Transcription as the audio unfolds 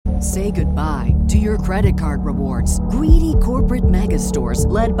Say goodbye to your credit card rewards. Greedy corporate mega stores,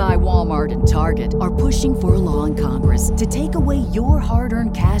 led by Walmart and Target, are pushing for a law in Congress to take away your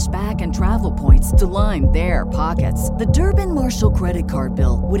hard-earned cash back and travel points to line their pockets. The Durbin-Marshall credit card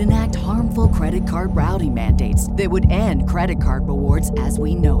bill would enact harmful credit card routing mandates that would end credit card rewards as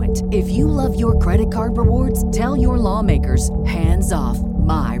we know it. If you love your credit card rewards, tell your lawmakers, hands off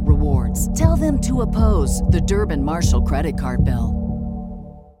my rewards. Tell them to oppose the Durbin-Marshall credit card bill.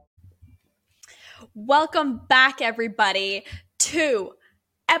 Welcome back, everybody, to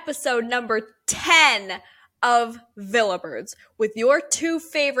episode number 10 of Villabirds with your two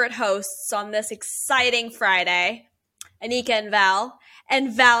favorite hosts on this exciting Friday, Anika and Val.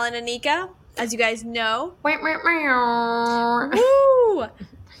 And Val and Anika, as you guys know. Woo!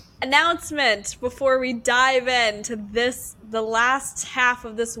 Announcement before we dive into the last half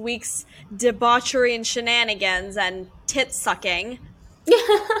of this week's debauchery and shenanigans and tit sucking.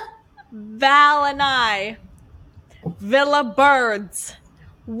 Val and I, Villa Birds,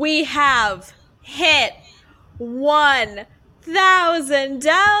 we have hit 1,000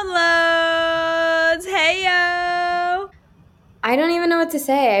 downloads. Hey yo! I don't even know what to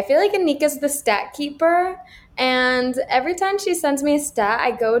say. I feel like Anika's the stat keeper, and every time she sends me a stat,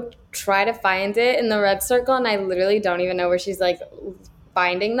 I go try to find it in the red circle, and I literally don't even know where she's like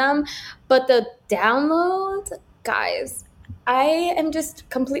finding them. But the downloads, guys, I am just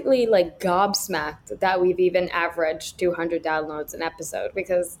completely like gobsmacked that we've even averaged 200 downloads an episode,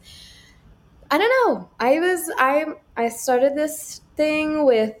 because I don't know. I started this thing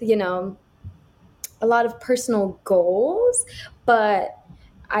with, a lot of personal goals, but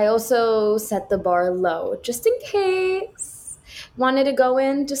I also set the bar low just in case. Wanted to go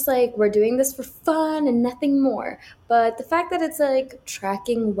in just like we're doing this for fun and nothing more. But the fact that it's like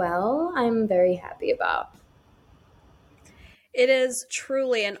tracking well, I'm very happy about. It is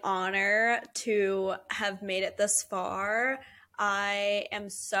truly an honor to have made it this far. I am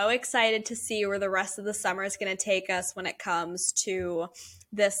so excited to see where the rest of the summer is going to take us when it comes to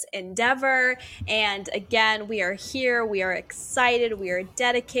this endeavor. And again, we are here. We are excited. We are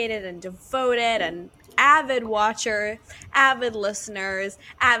dedicated and devoted and avid watchers, avid listeners,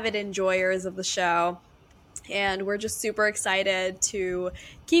 avid enjoyers of the show. And we're just super excited to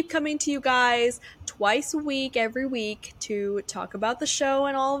keep coming to you guys twice a week, every week, to talk about the show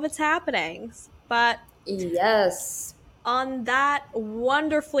and all of its happenings. But yes, on that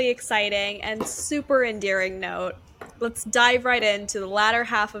wonderfully exciting and super endearing note, let's dive right into the latter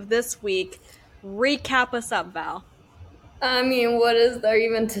half of this week. Recap us up, Val. I mean, what is there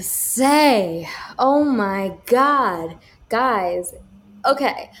even to say? Oh my God, guys.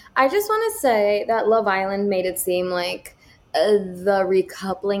 Okay, I just want to say that Love Island made it seem like the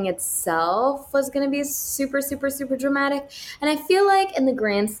recoupling itself was going to be super, super, super dramatic. And I feel like in the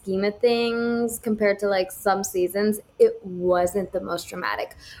grand scheme of things, compared to like some seasons, it wasn't the most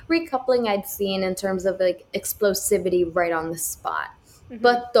dramatic recoupling I'd seen in terms of like explosivity right on the spot. Mm-hmm.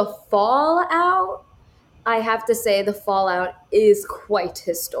 But the fallout, I have to say the fallout is quite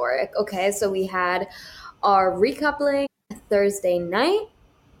historic. Okay, so we had our recoupling Wednesday night.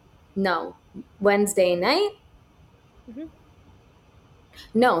 Mm-hmm.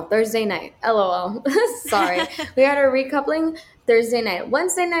 No, Thursday night. LOL. Sorry. We had our recoupling Thursday night.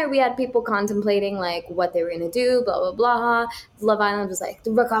 Wednesday night, we had people contemplating, like, what they were going to do, blah, blah, blah. Love Island was like,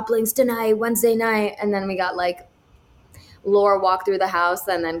 the recoupling's tonight, Wednesday night. And then we got, like, Laura walk through the house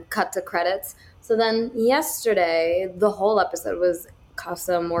and then cut to credits. So then yesterday, the whole episode was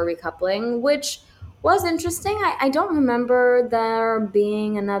Casa Amor recoupling, which was interesting. I don't remember there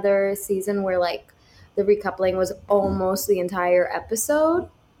being another season where, like, the recoupling was almost the entire episode,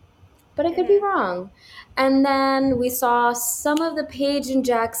 but I could be wrong. And then we saw some of the Paige and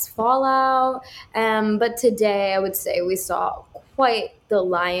Jack's fallout, but today I would say we saw quite the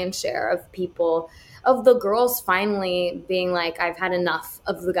lion's share of people, of the girls finally being like, I've had enough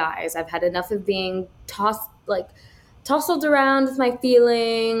of the guys. I've had enough of being tousled around with my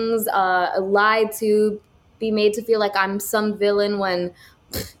feelings, lied to, be made to feel like I'm some villain when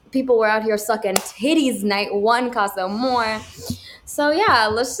people were out here sucking titties night one, Casa Amor. So yeah,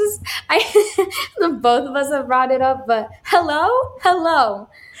 let's just, the both of us have brought it up, but hello.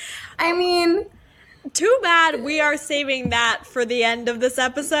 I mean, too bad we are saving that for the end of this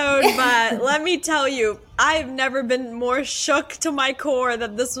episode, but let me tell you, I've never been more shook to my core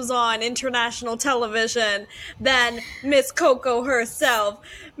that this was on international television than Miss Coco herself,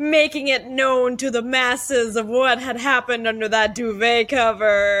 making it known to the masses of what had happened under that duvet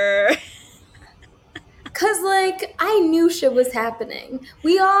cover. Because, like, I knew shit was happening.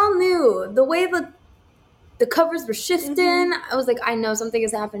 We all knew. The way the the covers were shifting. I was like, I know something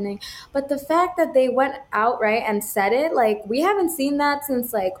is happening. But the fact that they went outright and said it, like, we haven't seen that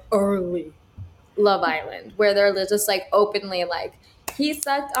since, like, early Love Island, where they're just, like, openly, like, he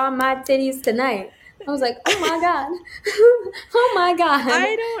sucked on my titties tonight. I was like, oh, my God. Oh, my God.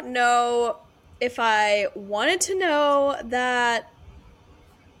 I don't know if I wanted to know that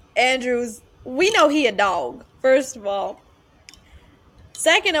Andrew's... We know he a dog, first of all.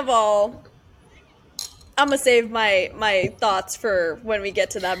 Second of all, I'm going to save my thoughts for when we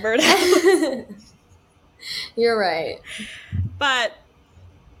get to that birdhouse. You're right. But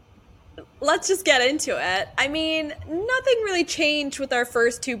let's just get into it. I mean, nothing really changed with our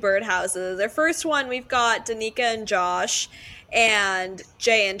first two birdhouses. Our first one, we've got Danica and Josh and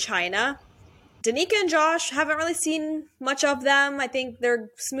Jay and China. Danica and Josh, haven't really seen much of them. I think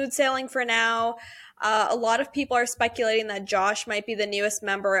they're smooth sailing for now. A lot of people are speculating that Josh might be the newest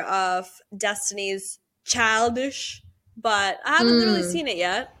member of Destiny's Childish, but I haven't really seen it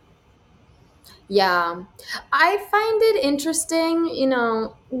yet. Yeah, I find it interesting. You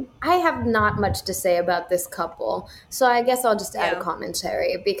know, I have not much to say about this couple, so I guess I'll just add a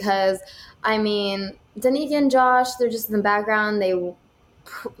commentary because, I mean, Danica and Josh, they're just in the background. They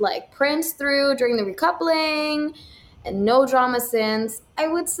like pranced through during the recoupling and no drama since. I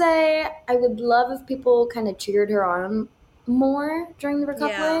would say I would love if people kind of cheered her on more during the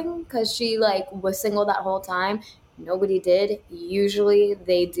recoupling because she like was single that whole time. Nobody did. Usually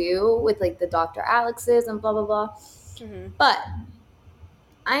they do with like the Dr. Alex's and blah blah blah. But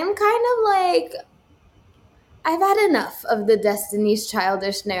I'm kind of like, I've had enough of the Destiny's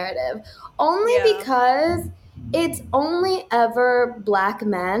Childish narrative, only because it's only ever black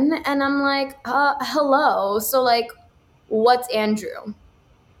men, and I'm like, hello. So like, what's Andrew?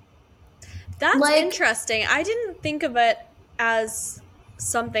 That's like, interesting. I didn't think of it as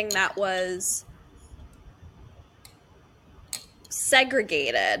something that was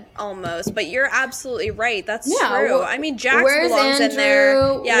segregated almost, but you're absolutely right. That's true. I mean, Jax belongs Andrew, in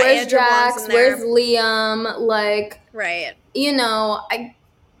there. Yeah, where's Andrew Jax? Belongs in there. Where's Liam? Like, right. You know, I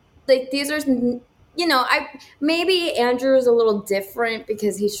like these are, you know, maybe Andrew is a little different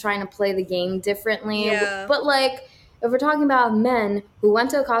because he's trying to play the game differently. Yeah. But like, if we're talking about men who went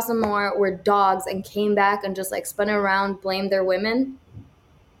to Casa Amor, were dogs, and came back and just like spun around, blamed their women.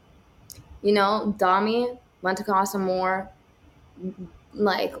 You know, Dami went to Casa Amor,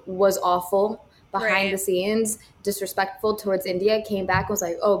 like was awful behind the scenes, disrespectful towards India, came back, was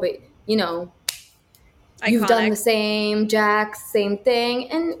like, oh, but you know, you've done the same, Jax, same thing.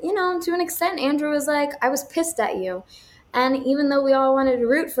 And, you know, to an extent, Andrew was like, I was pissed at you. And even though we all wanted to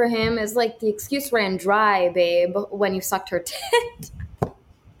root for him, it's like the excuse ran dry, babe, when you sucked her tit.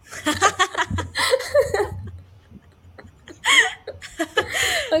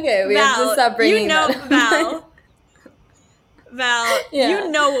 Okay, we have to stop bringing that up. Val,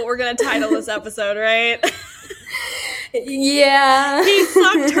 you know what we're going to title this episode, right? Yeah. He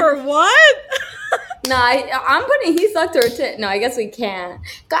sucked her what? No, I'm putting he sucked her tit. No, I guess we can't.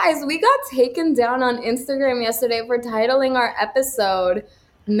 Guys, we got taken down on Instagram yesterday for titling our episode,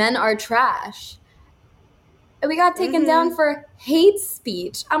 Men Are Trash. And we got taken down for hate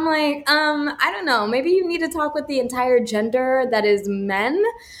speech. I'm like, I don't know. Maybe you need to talk with the entire gender that is men.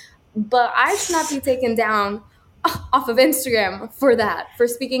 But I should not be taken down off of Instagram for that, for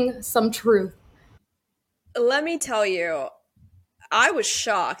speaking some truth. Let me tell you, I was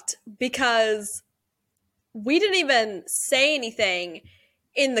shocked because we didn't even say anything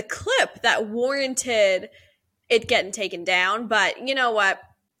in the clip that warranted it getting taken down. But you know what?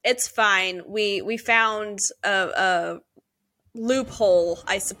 It's fine. We found a loophole,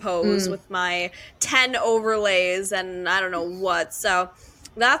 I suppose, with my 10 overlays and I don't know what. So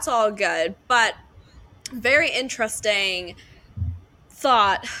that's all good. But very interesting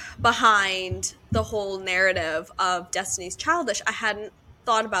thought behind the whole narrative of Destiny's Childish. I hadn't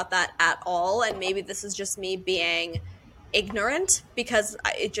thought about that at all, and maybe this is just me being ignorant because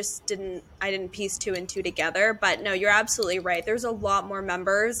I didn't piece two and two together. But no, you're absolutely right. There's a lot more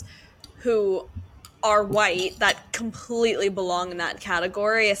members who are white that completely belong in that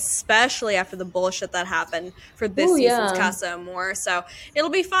category, especially after the bullshit that happened for this season's Casa Amor. So it'll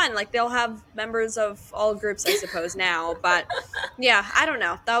be fun. Like, they'll have members of all groups, I suppose, now. But yeah, I don't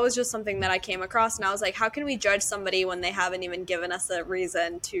know. That was just something that I came across, and I was like, how can we judge somebody when they haven't even given us a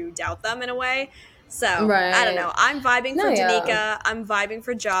reason to doubt them in a way? So, I don't know. I'm vibing for Danica. I'm vibing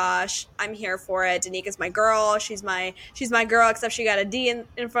for Josh. I'm here for it. Danica's my girl. She's my girl, except she got a D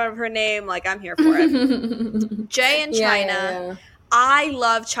in front of her name. Like, I'm here for it. Jay and China. I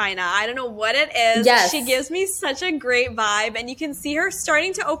love China. I don't know what it is. Yes. She gives me such a great vibe, and you can see her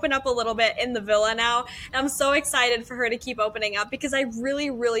starting to open up a little bit in the villa now. And I'm so excited for her to keep opening up because I really,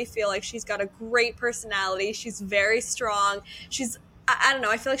 really feel like she's got a great personality. She's very strong. I don't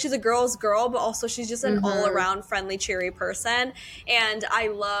know, I feel like she's a girl's girl, but also she's just an all-around friendly, cheery person. And I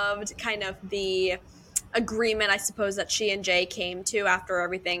loved kind of the agreement, I suppose, that she and Jay came to after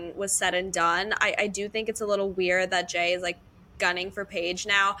everything was said and done. I do think it's a little weird that Jay is like gunning for Paige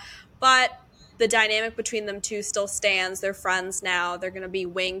now, but the dynamic between them two still stands. They're friends now. They're going to be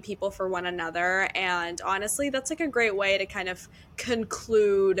wing people for one another. And honestly, that's like a great way to kind of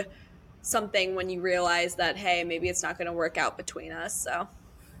conclude something when you realize that, hey, maybe it's not going to work out between us. So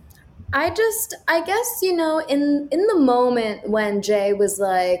I guess, you know, in the moment when Jay was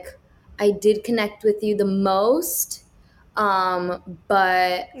like, I did connect with you the most,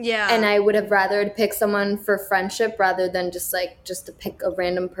 but yeah, and I would have rather pick someone for friendship rather than just to pick a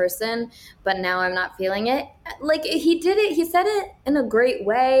random person, but now I'm not feeling it. Like, he did it, he said it in a great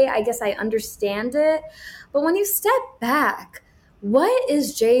way. I guess I understand it. But when you step back, what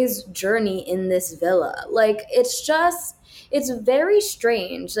is Jay's journey in this villa? Like, it's very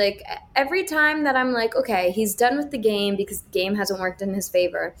strange. Like, every time that I'm like, okay, he's done with the game because the game hasn't worked in his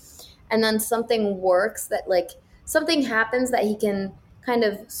favor, and then something works, that like something happens that he can kind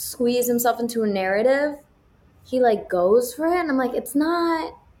of squeeze himself into a narrative, he like goes for it, and I'm like, it's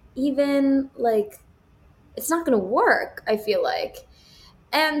not even like, it's not gonna work, I feel like.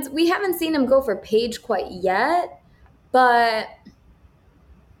 And we haven't seen him go for Paige quite yet, but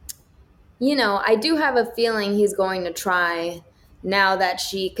you know, I do have a feeling he's going to try now that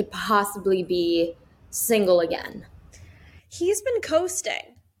she could possibly be single again. He's been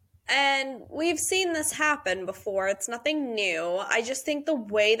coasting. And we've seen this happen before. It's nothing new. I just think the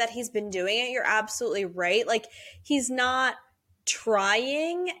way that he's been doing it, you're absolutely right. Like, he's not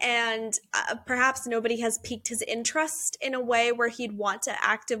trying, and perhaps nobody has piqued his interest in a way where he'd want to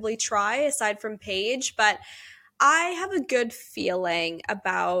actively try aside from Paige. But I have a good feeling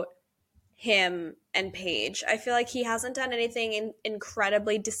about him and Paige. I feel like he hasn't done anything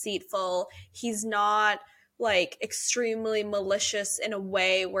incredibly deceitful. He's not like extremely malicious in a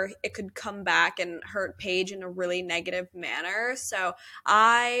way where it could come back and hurt Paige in a really negative manner. So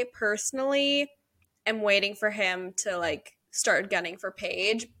I personally am waiting for him to like start gunning for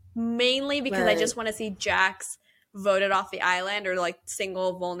Paige, mainly because I just want to see Jax voted off the island, or like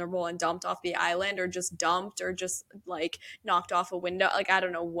single, vulnerable, and dumped off the island, or just dumped, or just like knocked off a window. Like, I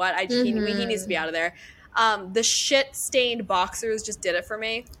don't know what. He needs to be out of there. The shit stained boxers just did it for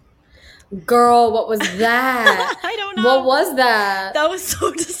me. Girl, what was that? I don't know. What was that? That was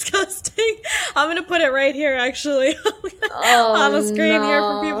so disgusting. I'm gonna put it right here, actually, on the screen here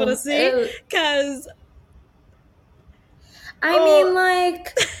for people to see, because I mean,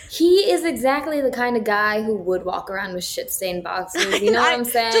 like, he is exactly the kind of guy who would walk around with shit-stained boxers. You know what I'm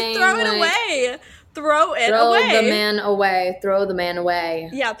saying? Just throw it away. Throw the man away. Throw the man away.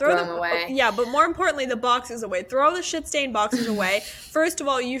 Yeah, throw him away. Yeah, but more importantly, the boxers away. Throw the shit-stained boxers away. First of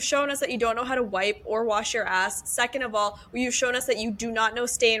all, you've shown us that you don't know how to wipe or wash your ass. Second of all, you've shown us that you do not know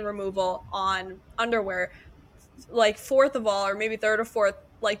stain removal on underwear. Like, fourth of all, or maybe third or fourth,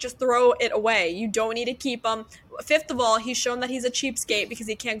 like, just throw it away. You don't need to keep them. Fifth of all, he's shown that he's a cheapskate because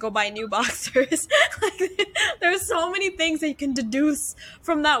he can't go buy new boxers. Like, there's so many things that you can deduce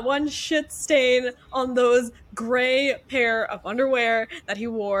from that one shit stain on those gray pair of underwear that he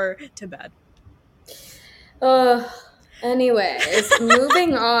wore to bed. Anyways,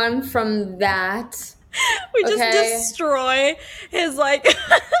 moving on from that. We just destroy his, like,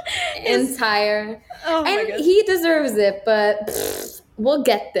 entire... Oh my and goodness. He deserves it, but... We'll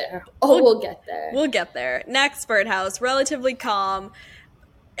get there. We'll get there. We'll get there. Next, Birdhouse, relatively calm.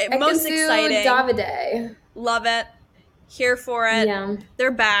 Most exciting. Davide. Love it. Here for it. Yeah.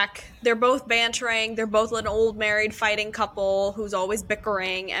 They're back. They're both bantering. They're both an old married fighting couple who's always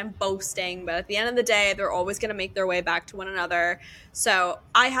bickering and boasting. But at the end of the day, they're always going to make their way back to one another. So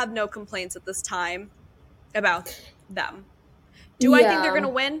I have no complaints at this time about them. Do I think they're going to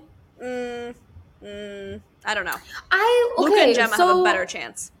win? I don't know. Luca and Gemma have a better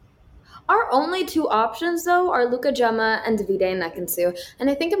chance. Our only two options, though, are Luca, Gemma, and Davide and Nekensu. And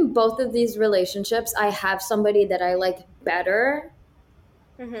I think in both of these relationships, I have somebody that I like better.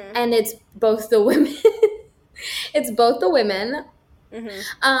 Mm-hmm. And it's both the women. It's both the women.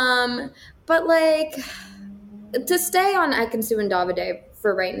 Mm-hmm. But, like, to stay on Nekensu and Davide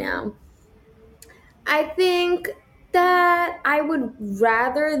for right now, I think that I would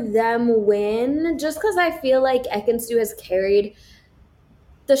rather them win, just because I feel like Ekin-Su has carried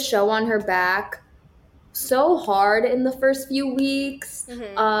the show on her back so hard in the first few weeks.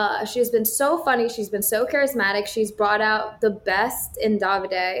 Mm-hmm. She's been so funny. She's been so charismatic. She's brought out the best in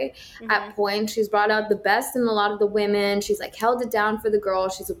Davide Mm-hmm. at points. She's brought out the best in a lot of the women. She's like held it down for the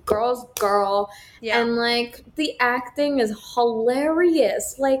girls. She's a girl's girl. Yeah. And like the acting is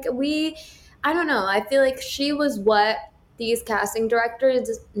hilarious. Like I don't know. I feel like she was what these casting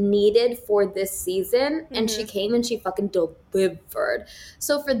directors needed for this season, and she Mm-hmm. came and she fucking delivered.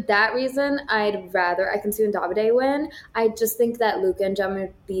 So for that reason, I'd rather Ekansu and Davide win. I just think that Luca and Gemma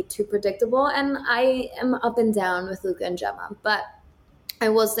would be too predictable, and I am up and down with Luca and Gemma. But I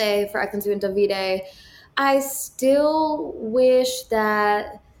will say for Ekansu and Davide, I still wish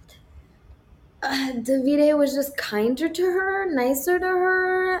that Davide was just kinder to her, nicer to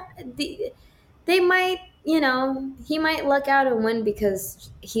her. They might, he might luck out and win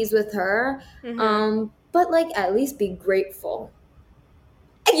because he's with her. Mm-hmm. But like at least be grateful.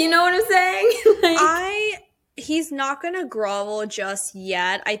 You know what I'm saying? He's not going to grovel just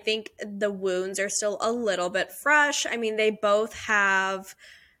yet. I think the wounds are still a little bit fresh. I mean, they both have,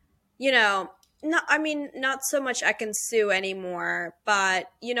 not so much Ekin-Su anymore,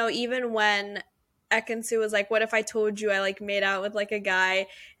 but, even when Ekin-Su was like, what if I told you I, like, made out with, like, a guy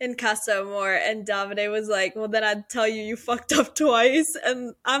in Casa Amor, and Davide was like, well, then I'd tell you fucked up twice,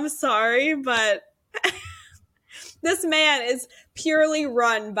 and I'm sorry, but this man is purely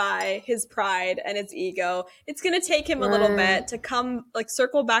run by his pride and his ego. It's going to take him a little bit to come, like,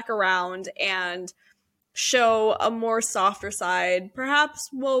 circle back around and show a more softer side. Perhaps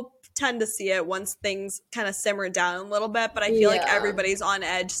we'll tend to see it once things kind of simmer down a little bit, but I feel like everybody's on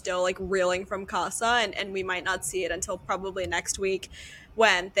edge still, like, reeling from Casa, and we might not see it until probably next week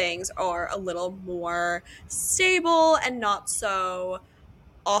when things are a little more stable and not so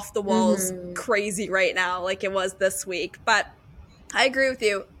off the walls crazy right now like it was this week. But I agree with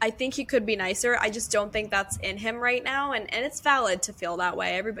you. I think he could be nicer. I just don't think that's in him right now, and it's valid to feel that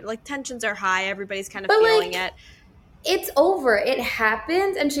way. Everybody, like, tensions are high. Everybody's kind of feeling it. It's over. It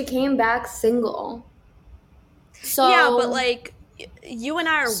happened, and she came back single. So yeah, but like you and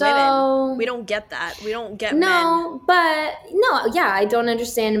I are women. We don't get that. We don't get men. I don't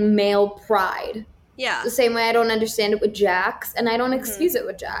understand male pride. Yeah. The same way I don't understand it with Jax, and I don't excuse it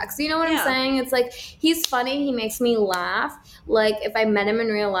with Jax. You know what I'm saying? It's like, he's funny, he makes me laugh. Like, if I met him in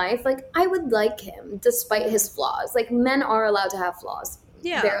real life, like, I would like him, despite his flaws. Like, men are allowed to have flaws.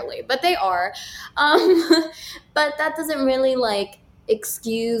 Yeah. Barely, but they are. But that doesn't really, like,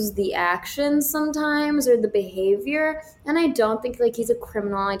 excuse the actions sometimes or the behavior. And I don't think like he's a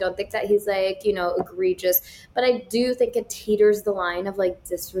criminal. I don't think that he's like, egregious, but I do think it teeters the line of like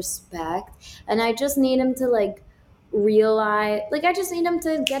disrespect, and I just need him to like realize, like, I just need him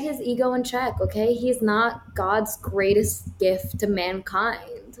to get his ego in check. Okay, he's not God's greatest gift to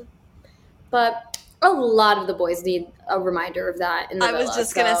mankind, but a lot of the boys need a reminder of that in the I was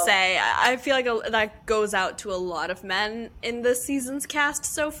just going to say, I feel like that goes out to a lot of men in this season's cast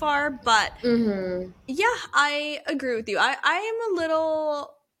so far, but yeah, I agree with you. I am a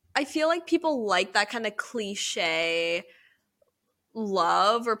little, I feel like people like that kind of cliche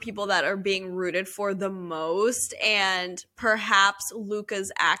love, or people that are being rooted for the most, and perhaps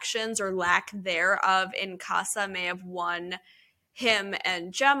Luca's actions or lack thereof in Casa may have won him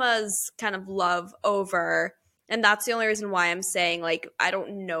and Gemma's kind of love over. And that's the only reason why I'm saying, like, I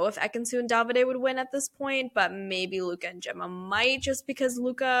don't know if Ekin-Su and Davide would win at this point, but maybe Luca and Gemma might, just because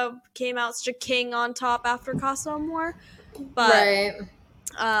Luca came out such a king on top after Casa Amor. But,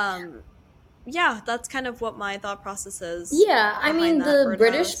 yeah, that's kind of what my thought process is. Yeah, I mean, the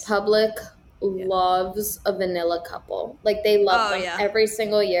British public loves a vanilla couple. Like, they love them every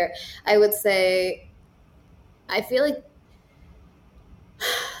single year. I would say, I feel like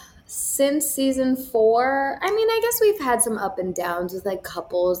since season 4, I mean, I guess we've had some up and downs with like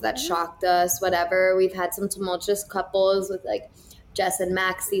couples that shocked us, whatever. We've had some tumultuous couples with like Jess and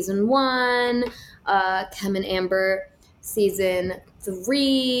Max season 1, Kem and Amber season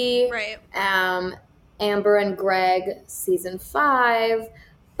 3, right? Amber and Greg season 5,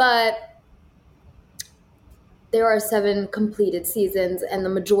 but there are 7 completed seasons, and the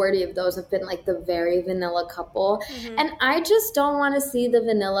majority of those have been like the very vanilla couple. And I just don't want to see the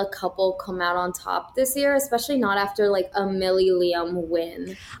vanilla couple come out on top this year, especially not after like a Millie Liam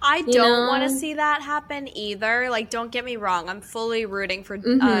win. I don't want to see that happen either. Like, don't get me wrong, I'm fully rooting for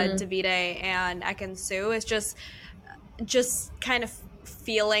Davide and Ekin-Su. It's just kind of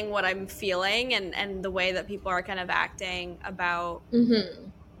feeling what I'm feeling, and the way that people are kind of acting about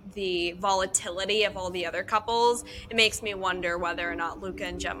the volatility of all the other couples, it makes me wonder whether or not Luca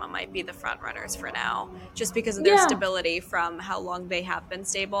and Gemma might be the front runners for now, just because of their stability from how long they have been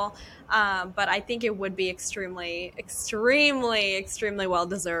stable. But I think it would be extremely, extremely, extremely well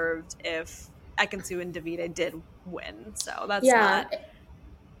deserved if Ekansu and Davide did win. So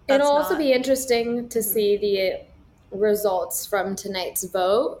It'll also be interesting to see the results from tonight's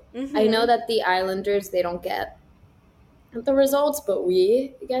vote. I know that the Islanders, they don't get the results, but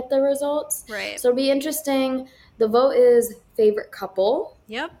we get the results. Right. So it'll be interesting. The vote is favorite couple.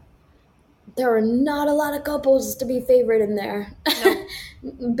 Yep. There are not a lot of couples to be favorite in there. Nope.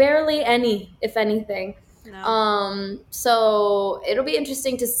 Barely any, if anything. No. So it'll be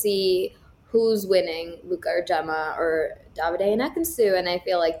interesting to see who's winning, Luca or Gemma or Davide and Ekansu, and I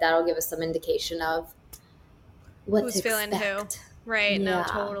feel like that'll give us some indication of what who's to feeling expect. who. Right, Yeah. no,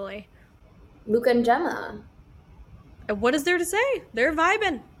 totally. Luca and Gemma. And what is there to say? They're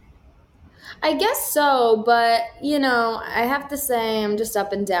vibing. I guess so, but, you know, I have to say I'm just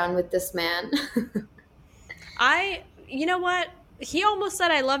up and down with this man. You know what? He almost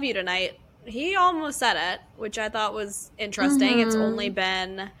said I love you tonight. He almost said it, which I thought was interesting. It's only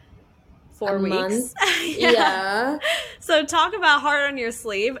been 4 weeks. Yeah. So talk about heart on your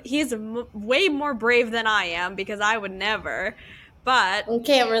sleeve. He's way more brave than I am, because I would never. But I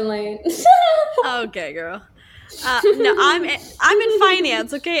can't relate. okay, girl. No, I'm in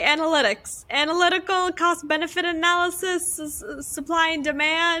finance, okay? Analytical cost benefit analysis, supply and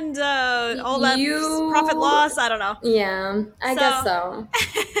demand, all that profit loss. I don't know. Yeah, I guess so.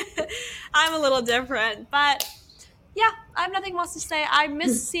 I'm a little different, but yeah, I have nothing else to say. I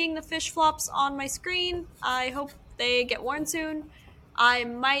miss seeing the fish flops on my screen. I hope they get worn soon. I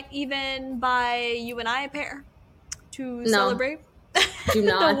might even buy you and I a pair to celebrate Do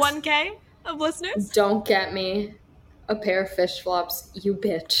not. the 1K of listeners. Don't get me a pair of fish flops, you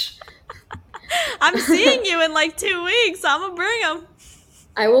bitch. I'm seeing you in like 2 weeks. I'm gonna bring them.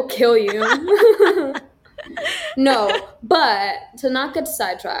 I will kill you. No, but to not get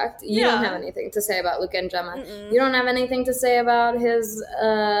sidetracked, you don't have anything to say about Luca and Gemma. You don't have anything to say about his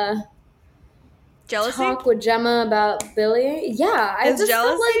jealousy talk with Gemma about Billy. Yeah, I just jealousy.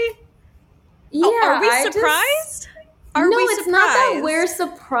 Felt like, yeah, are we surprised? It's not that we're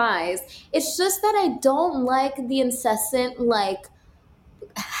surprised. It's just that I don't like the incessant like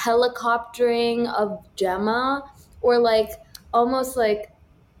helicoptering of Gemma, or like almost like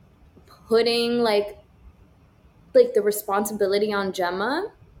putting like the responsibility on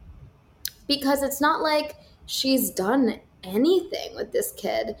Gemma, because it's not like she's done anything with this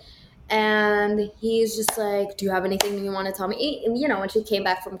kid. And he's just like, do you have anything you want to tell me? You know, when she came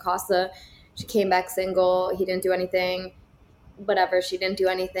back from Casa, she came back single. He didn't do anything. Whatever, she didn't do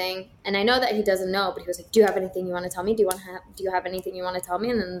anything. And I know that he doesn't know, but he was like, do you have anything you want to tell me? Do you have anything you want to tell me?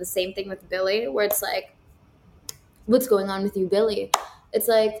 And then the same thing with Billy, where it's like, what's going on with you, Billy? It's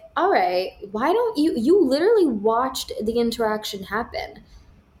like, all right, why don't you literally watched the interaction happen.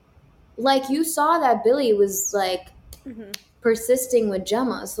 Like, you saw that Billy was like persisting with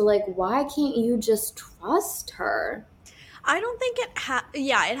Gemma. So like, why can't you just trust her? I don't think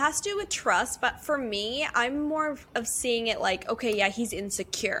it has to do with trust, but for me, I'm more of seeing it like, okay, yeah, he's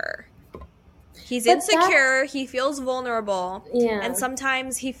insecure. He's insecure, he feels vulnerable, and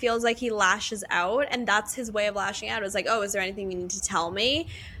sometimes he feels like he lashes out, and that's his way of lashing out. It's like, oh, is there anything you need to tell me?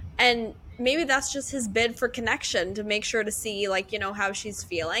 And maybe that's just his bid for connection, to make sure to see, like, you know, how she's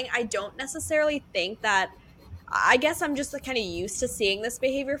feeling. I don't necessarily think that, I guess I'm just like, kind of used to seeing this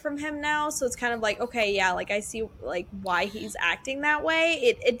behavior from him now, so it's kind of like, okay, yeah, like I see like why he's acting that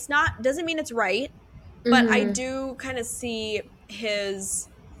way. It's not, doesn't mean it's right, but I do kind of see his,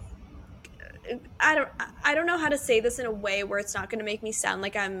 I don't know how to say this in a way where it's not going to make me sound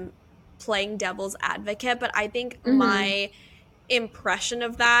like I'm playing devil's advocate, but I think my impression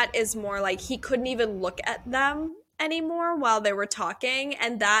of that is more like he couldn't even look at them anymore while they were talking,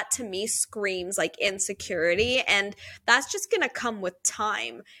 and that to me screams like insecurity, and that's just gonna come with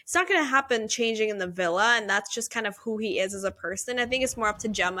time. It's not gonna happen changing in the villa, and that's just kind of who he is as a person. I think it's more up to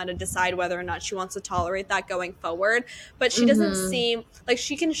Gemma to decide whether or not she wants to tolerate that going forward, but she doesn't seem like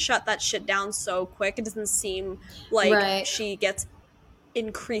she can shut that shit down so quick. It doesn't seem like she gets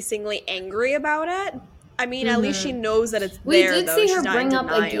increasingly angry about it. I mean, at least she knows that it's there, though. She's not in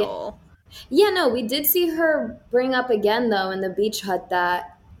denial. Yeah, no, we did see her bring up again, though, in the beach hut,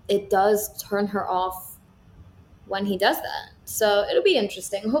 that it does turn her off when he does that. So it'll be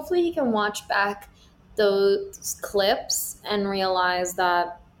interesting. Hopefully he can watch back those clips and realize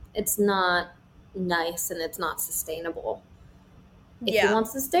that it's not nice and it's not sustainable. If he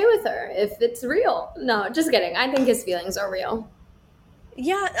wants to stay with her, if it's real. No, just kidding. I think his feelings are real.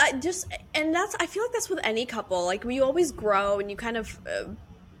 Yeah, I feel like that's with any couple. Like, we always grow and you kind of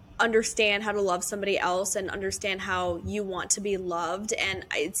understand how to love somebody else and understand how you want to be loved. And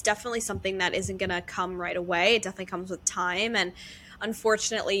it's definitely something that isn't going to come right away. It definitely comes with time. And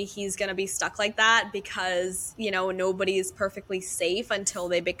unfortunately, he's going to be stuck like that because, nobody's perfectly safe until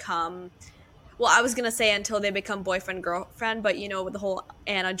they become, well, I was going to say until they become boyfriend, girlfriend, but with the whole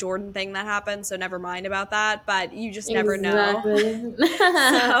Anna Jordan thing that happened. So never mind about that. But you just never know. Exactly.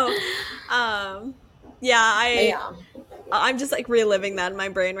 So, yeah, Yeah. I'm just like reliving that in my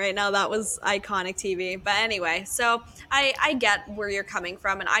brain right now. That was iconic TV. But anyway, so I get where you're coming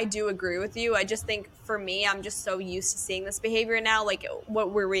from, and I do agree with you. I just think for me, I'm just so used to seeing this behavior now. Like,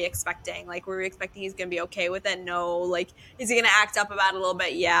 what were we expecting? Like, were we expecting he's gonna be okay with it? No. Like, is he gonna act up about it a little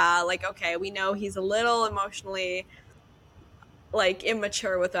bit? Yeah. Like, okay, we know he's a little emotionally like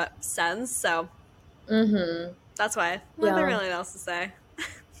immature with that sense. So Mm-hmm. that's why nothing Yeah. really else to say.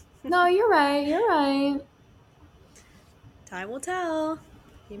 No, you're right. You're right. Time will tell.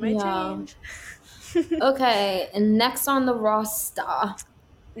 He might Yeah. change. Okay, and next on the roster.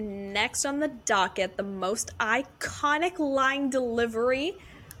 Next on the docket, the most iconic line delivery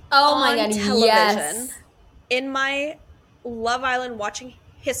Oh my on god, television yes. in my Love Island watching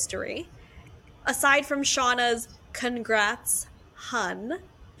history, aside from Shauna's "Congrats, hun,"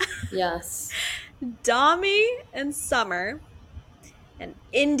 Yes. Dami and Summer, and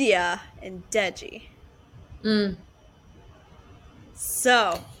India and Deji. Mm,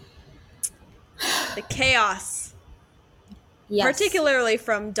 So, the chaos, yes. particularly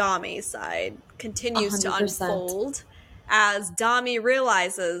from Dami's side, A continues to 100%. unfold as Dami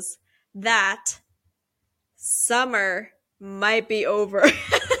realizes that summer might be over.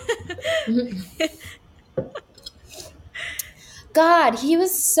 God, he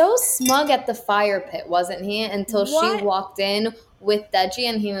was so smug at the fire pit, wasn't he? Until she What? walked in with Deji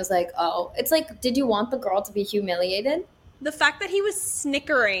and he was like, oh. It's like, did you want the girl to be humiliated? The fact that he was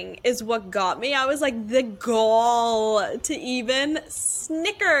snickering is what got me. I was like, the gall to even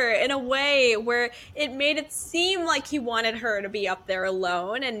snicker in a way where it made it seem like he wanted her to be up there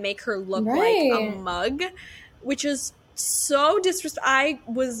alone and make her look like a Right. mug, which is so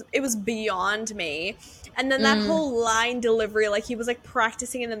disrespectful. It was beyond me. And then that Mm, whole line delivery, like he was like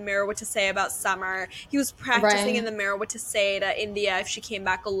practicing in the mirror what to say about Summer. He was practicing in right. the mirror what to say to India if she came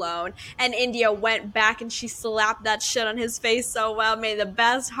back alone. And India went back and she slapped that shit on his face so well. May the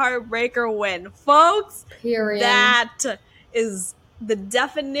best heartbreaker win. Folks, Period. that is the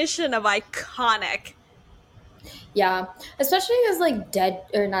definition of iconic. Yeah, especially because like dead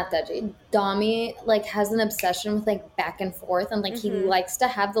or not Deji, Dami like has an obsession with like back and forth, and like he likes to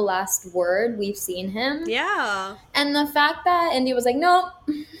have the last word. We've seen him, Yeah. and the fact that Indy was like, nope,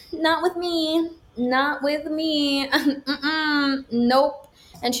 not with me, not with me, nope,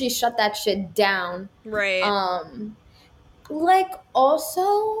 and she shut that shit down. Right. Like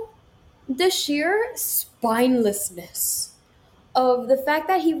also the sheer spinelessness of the fact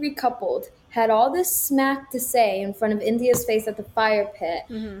that he recoupled, had all this smack to say in front of India's face at the fire pit,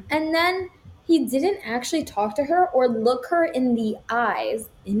 and then he didn't actually talk to her or look her in the eyes,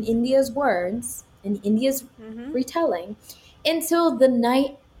 in India's words, in India's retelling, until the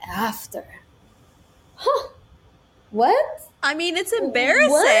night after. Huh. What? I mean, it's What?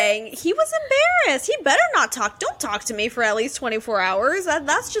 embarrassing. He was embarrassed. He better not talk. Don't talk to me for at least 24 hours.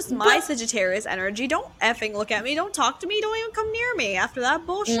 That's just my But Sagittarius energy. Don't effing look at me. Don't talk to me. Don't even come near me. After that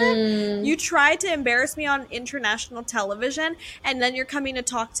bullshit, you tried to embarrass me on international television, and then you're coming to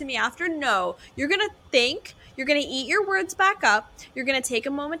talk to me after? No. You're going to think. You're going to eat your words back up. You're going to take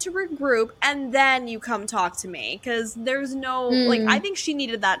a moment to regroup, and then you come talk to me. Because there's no, like, I think she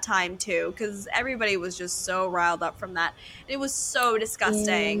needed that time too. Because everybody was just so riled up from that. It was so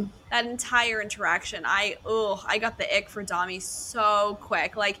disgusting. That entire interaction. I got the ick for Dami so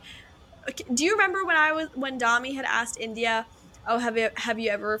quick. Like, do you remember when Dami had asked India, "Oh, have you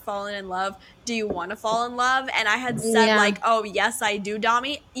ever fallen in love? Do you want to fall in love?" And I had said yeah, like, "Oh, yes, I do,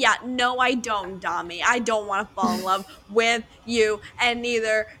 Dami." Yeah, no, I don't, Dami. I don't want to fall in love with you, and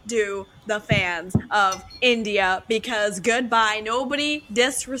neither do the fans of India, because goodbye. Nobody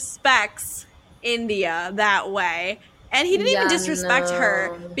disrespects India that way. And he didn't even yeah, disrespect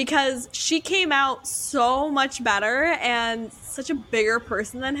her no, because she came out so much better and such a bigger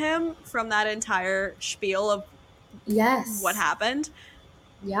person than him from that entire spiel of what yes, happened.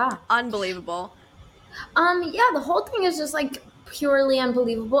 yeah. Unbelievable. Yeah, the whole thing is just like purely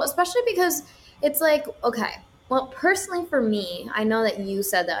unbelievable, especially because it's like, okay, well, personally for me, I know that you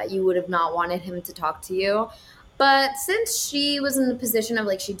said that you would have not wanted him to talk to you, but since she was in the position of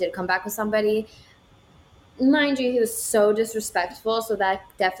like she did come back with somebody, mind you, he was so disrespectful, so that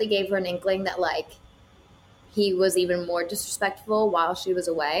definitely gave her an inkling that like he was even more disrespectful while she was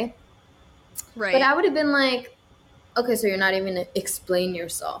away. But Right. I would have been like, okay, so you're not even gonna explain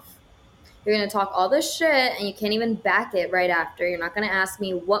yourself. You're gonna talk all this shit and you can't even back it right after. You're not gonna ask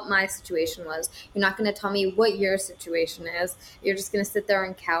me what my situation was. You're not gonna tell me what your situation is. You're just gonna sit there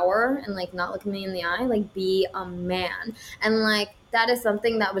and cower and like not look me in the eye. Like, be a man. And like that is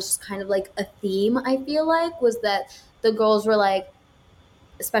something that was just kind of like a theme, I feel like, was that the girls were like,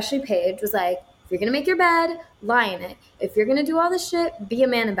 especially Paige, was like, if you're gonna make your bed, lie in it. If you're gonna do all this shit, be a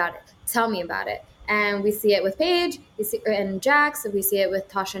man about it. Tell me about it. And we see it with Paige, we see and Jax, we see it with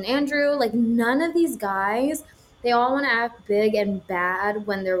Tasha and Andrew. Like, none of these guys, they all want to act big and bad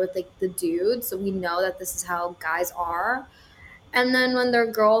when they're with like the dudes. So we know that this is how guys are. And then when their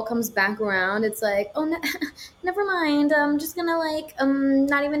girl comes back around, it's like, oh, never mind. I'm just gonna like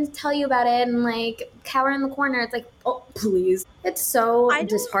not even tell you about it and like cower in the corner. It's like, oh, please. It's so I don't,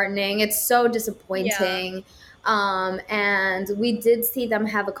 disheartening. It's so yeah. disappointing. And we did see them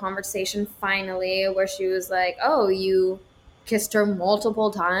have a conversation finally where she was like, oh, you kissed her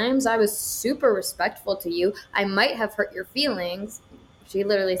multiple times. I was super respectful to you. I might have hurt your feelings. She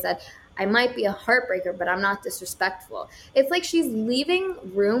literally said, I might be a heartbreaker, but I'm not disrespectful. It's like she's leaving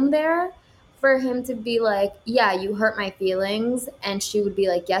room there for him to be like, yeah, you hurt my feelings. And she would be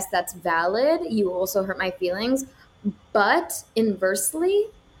like, yes, that's valid. You also hurt my feelings. But inversely,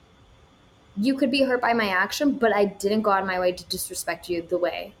 you could be hurt by my action, but I didn't go out of my way to disrespect you the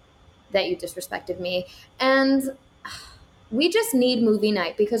way that you disrespected me. And we just need movie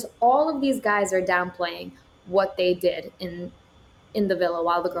night because all of these guys are downplaying what they did in the villa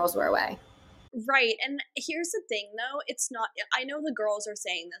while the girls were away. Right. And here's the thing though, it's not, I know the girls are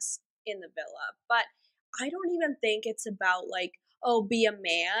saying this in the villa, but I don't even think it's about like, oh, be a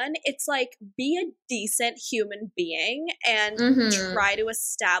man. It's like, be a decent human being and Mm-hmm. try to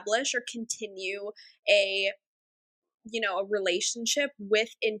establish or continue a, a relationship with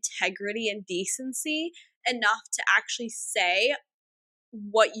integrity and decency enough to actually say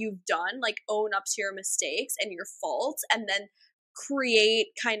what you've done, like own up to your mistakes and your faults, and then create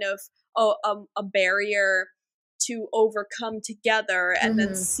kind of a barrier to overcome together, and then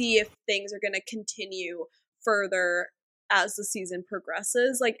Mm-hmm. see if things are going to continue further as the season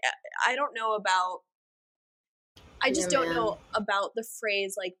progresses. Like, I don't know about I Be a just don't man. know about the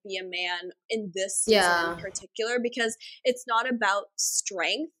phrase like be a man in this season in Yeah. particular, because it's not about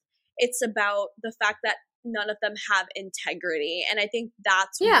strength. It's about the fact that none of them have integrity. And I think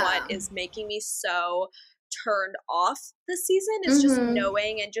that's what Yeah. is making me so turned off this season, is just Mm-hmm.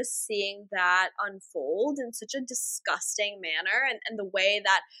 knowing and just seeing that unfold in such a disgusting manner, and the way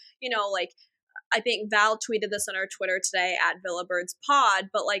that, like, I think Val tweeted this on our Twitter today at Villabird's Pod,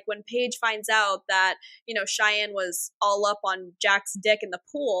 but like when Paige finds out that, Cheyenne was all up on Jack's dick in the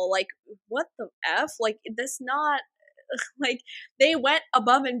pool, like, what the F? Like, this not like, they went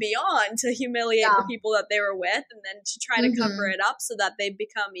above and beyond to humiliate the Yeah. people that they were with, and then to try to cover Mm-hmm. it up so that they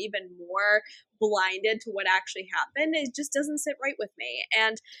become even more blinded to what actually happened. It just doesn't sit right with me.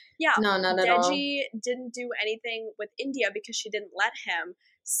 And yeah, No, not at all. Deji didn't do anything with India because she didn't let him.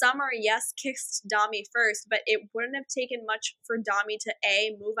 Summer, yes, kissed Dami first, but it wouldn't have taken much for Dami to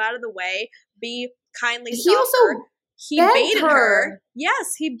A, move out of the way, B, kindly He stop her. also He begged baited her. her.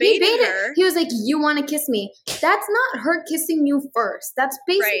 Yes, he He baited baited. her. He was like, "You want to kiss me?" That's not her kissing you first. That's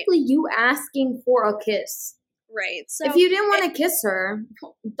Right, basically you asking for a kiss. right. If So you didn't want it, to kiss her,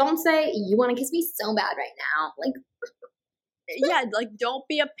 don't say you want to kiss me so bad right now. Like, yeah, like, don't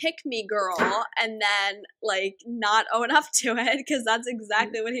be a pick me girl and then like not own up to it, because that's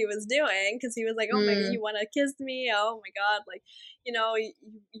exactly what he was doing. Because he was like, oh my, mm, you want to kiss me? Oh my god, like, you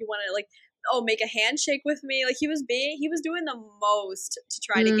want to like, oh, make a handshake with me? Like, he was doing the most to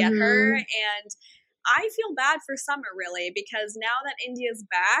try to get her. mm-hmm, And I feel bad for Summer, really, because now that India's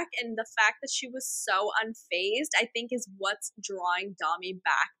back, and the fact that she was so unfazed, I think is what's drawing Dami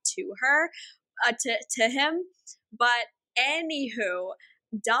back to her, to him. But anywho,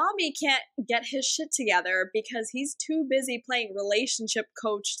 Dami can't get his shit together because he's too busy playing relationship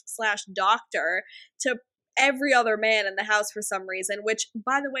coach slash doctor to every other man in the house for some reason, which,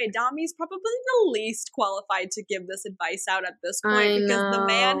 by the way, Dami's probably the least qualified to give this advice out at this point, I because the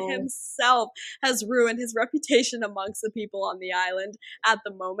man know. himself has ruined his reputation amongst the people on the island at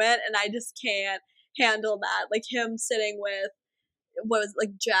the moment, and I just can't handle that. Like, him sitting with, was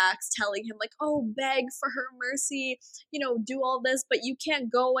like, Jax telling him like, oh, beg for her mercy, do all this, but you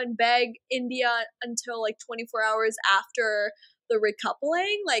can't go and beg India until like 24 hours after the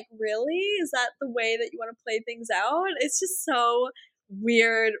recoupling. Like, really, is that the way that you want to play things out? It's just so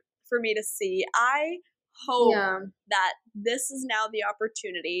weird for me to see. I hope Yeah. that this is now the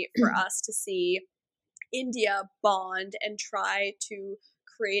opportunity for us to see India bond and try to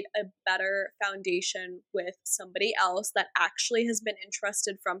create a better foundation with somebody else that actually has been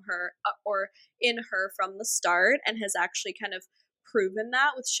interested from her or in her from the start and has actually kind of proven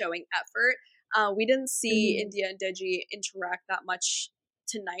that with showing effort. We didn't see India and Deji interact that much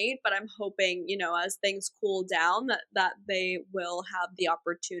tonight, but I'm hoping, you know, as things cool down that they will have the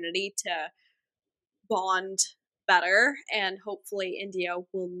opportunity to bond better, and hopefully India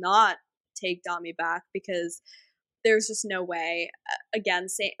will not take Dami back, because there's just no way. Again,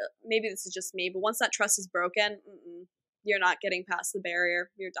 maybe this is just me, but once that trust is broken, you're not getting past the barrier.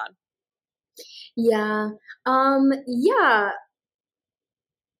 You're done. Yeah. Yeah.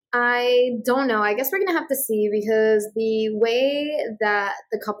 I don't know. I guess we're going to have to see, because the way that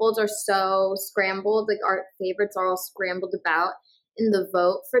the couples are so scrambled, like our favorites are all scrambled about in the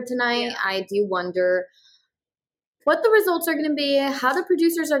vote for tonight, I do wonder what the results are going to be, how the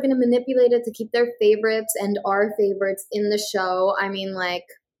producers are going to manipulate it to keep their favorites and our favorites in the show. I mean, like,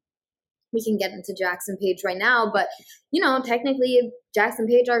 we can get into Jax and Paige right now, but, you know, technically Jax and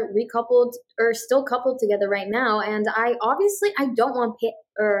Paige are recoupled or still coupled together right now. And I don't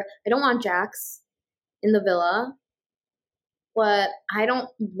want Jax in the villa, but I don't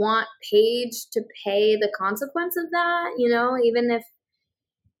want Paige to pay the consequence of that, you know, even if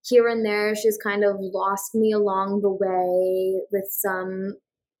here and there she's kind of lost me along the way with some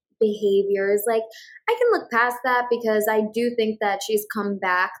behaviors. Like, I can look past that, because I do think that she's come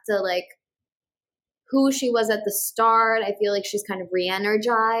back to, like, who she was at the start. I feel like she's kind of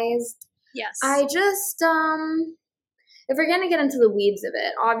re-energized. Yes. I just, if we're going to get into the weeds of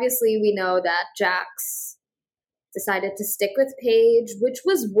it, obviously we know that Jax decided to stick with Paige, which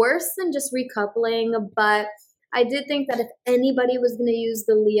was worse than just recoupling, but I did think that if anybody was going to use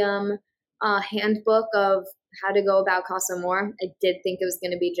the Liam handbook of how to go about Casa Amor, I did think it was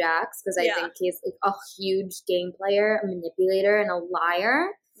going to be Jax, because I think he's like a huge game player, a manipulator, and a liar.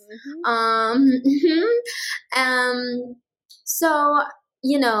 So,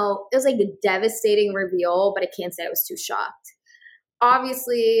 you know, it was like a devastating reveal, but I can't say I was too shocked.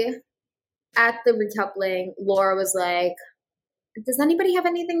 Obviously, at the recoupling, Laura was like, does anybody have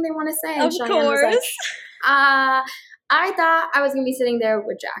anything they want to say? And of Cheyenne course. was like, I thought I was going to be sitting there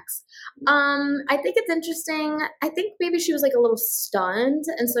with Jax. I think it's interesting. I think maybe she was like a little stunned,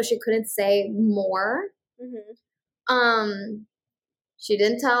 and so she couldn't say more. She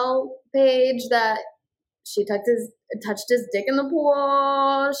didn't tell Paige that she touched his dick in the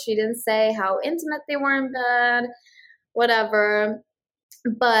pool. She didn't say how intimate they were in bed, whatever.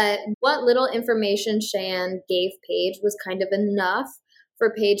 But what little information Cheyenne gave Paige was kind of enough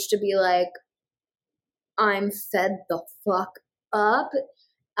for Paige to be like, I'm fed the fuck up.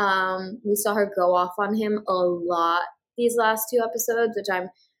 We saw her go off on him a lot these last 2 episodes, which I'm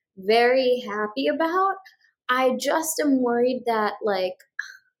very happy about. I just am worried that, like,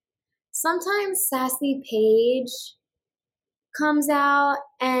 sometimes sassy Paige comes out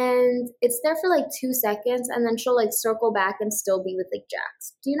and it's there for like 2 seconds, and then she'll like circle back and still be with like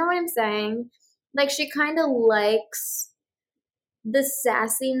Jax. Do you know what I'm saying? Like, she kind of likes the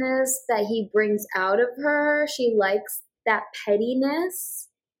sassiness that he brings out of her. She likes that pettiness.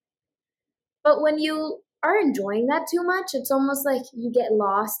 But when you are enjoying that too much, it's almost like you get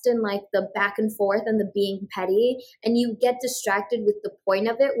lost in like the back and forth and the being petty, and you get distracted with the point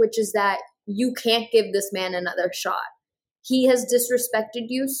of it, which is that you can't give this man another shot. He has disrespected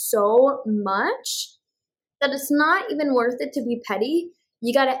you so much that it's not even worth it to be petty.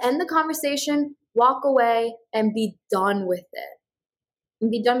 You got to end the conversation, walk away, and be done with it. And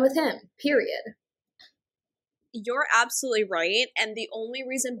be done with him, period. You're absolutely right. And the only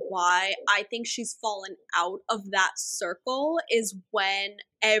reason why I think she's fallen out of that circle is when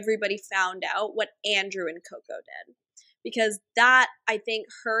everybody found out what Andrew and Coco did. Because that, I think,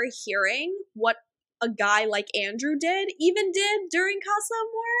 her hearing what a guy like Andrew did during Casa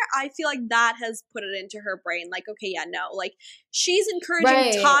Amor, I feel like that has put it into her brain. Like, okay, yeah, no. Like, she's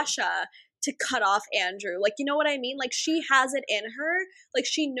encouraging Tasha to cut off Andrew. Like, you know what I mean? Like, she has it in her. Like,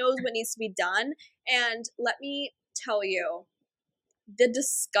 she knows what needs to be done. And let me tell you, the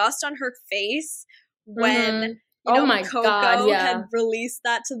disgust on her face when Coco had released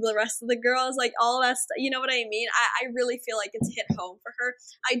that to the rest of the girls, like all that stuff, you know what I mean? I really feel like it's hit home for her.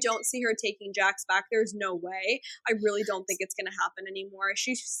 I don't see her taking Jax back. There's no way. I really don't think it's gonna happen anymore.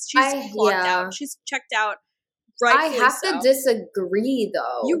 She's clocked out. She's checked out. I have to disagree,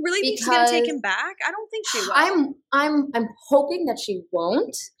 though. You really think she's gonna take him back? I don't think she will. I'm hoping that she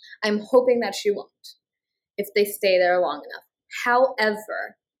won't. I'm hoping that she won't if they stay there long enough.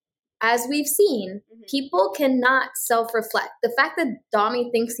 However, as we've seen, people cannot self-reflect. The fact that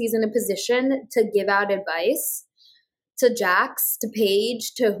Dami thinks he's in a position to give out advice to Jax, to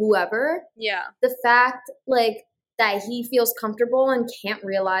Paige, to whoever. Yeah. The fact, like, that he feels comfortable and can't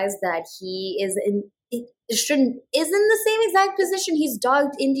realize that he is in the same exact position he's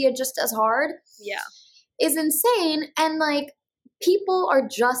dogged India just as hard. Yeah. Is insane. And like, people are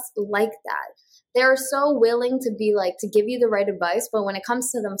just like that. They're so willing to be like, to give you the right advice, but when it comes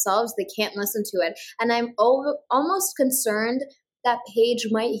to themselves, they can't listen to it. And I'm almost concerned that Paige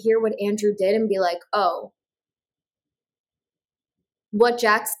might hear what Andrew did and be like, oh, what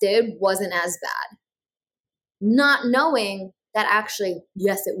Jax did wasn't as bad. Not knowing that actually,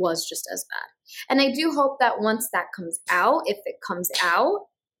 yes, it was just as bad. And I do hope that once that comes out, if it comes out,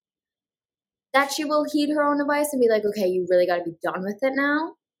 that she will heed her own advice and be like, okay, you really got to be done with it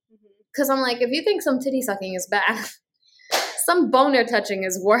now. Because I'm like, if you think some titty sucking is bad, some boner touching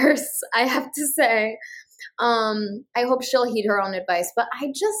is worse, I have to say. I hope she'll heed her own advice. But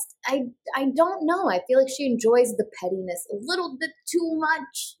I don't know. I feel like she enjoys the pettiness a little bit too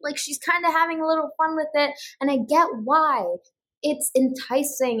much. Like, she's kind of having a little fun with it. And I get why. It's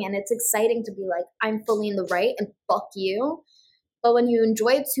enticing and it's exciting to be like, I'm fully in the right and fuck you. But when you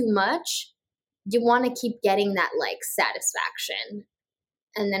enjoy it too much, you want to keep getting that, like, satisfaction.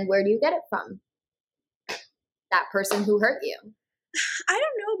 And then where do you get it from? That person who hurt you. I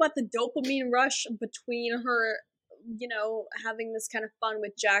don't know about the dopamine rush between her, you know, having this kind of fun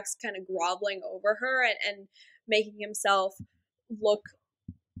with Jax kind of groveling over her and making himself look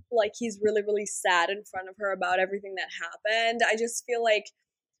like he's really, really sad in front of her about everything that happened. I just feel like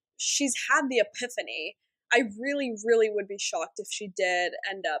she's had the epiphany. I really, really would be shocked if she did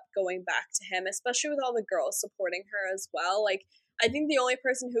end up going back to him, especially with all the girls supporting her as well. Like, I think the only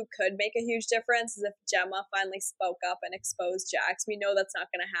person who could make a huge difference is if Gemma finally spoke up and exposed Jax. We know that's not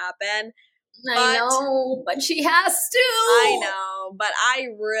going to happen. I know, but she has to. I know, but I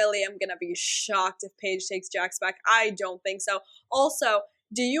really am going to be shocked if Paige takes Jax back. I don't think so. Also,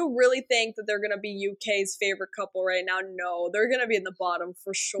 do you really think that they're going to be UK's favorite couple right now? No, they're going to be in the bottom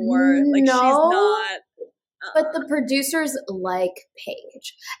for sure. Like, no, she's not. But the producers like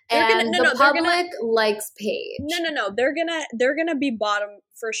Paige, and the public likes Paige. No. They're gonna be bottom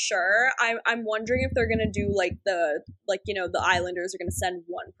for sure. I'm wondering if they're gonna do like the Islanders are gonna send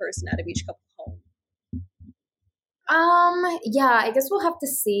one person out of each couple home. Yeah, I guess we'll have to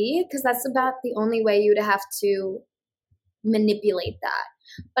see, because that's about the only way you'd have to manipulate that.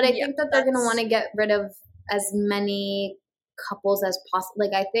 But I think that they're gonna want to get rid of as many couples as possible.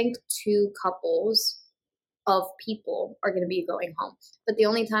 Like, I think 2 couples of people are going to be going home. But the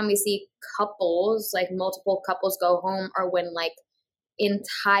only time we see couples, like multiple couples go home, are when like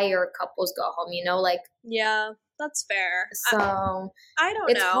entire couples go home, you know, like. Yeah, that's fair. So I don't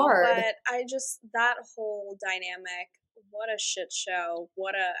it's know, hard. but I just, that whole dynamic, what a shit show,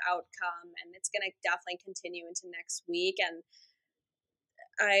 what a outcome, and it's going to definitely continue into next week. And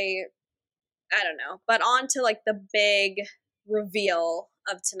I don't know, but on to like the big reveal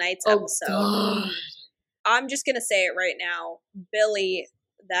of tonight's episode. God. I'm just going to say it right now. Billy,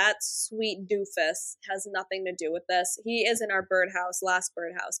 that sweet doofus, has nothing to do with this. He is in our last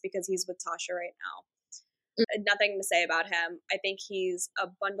birdhouse, because he's with Tasha right now. Nothing to say about him. I think he's a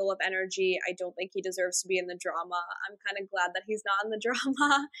bundle of energy. I don't think he deserves to be in the drama. I'm kind of glad that he's not in the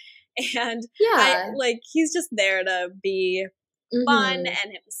drama. And he's just there to be fun and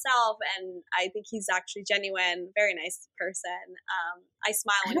himself, and I think he's actually genuine, very nice person. I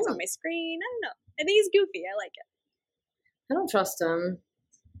smile when he's on my screen. I don't know. I think he's goofy. I like it. I don't trust him.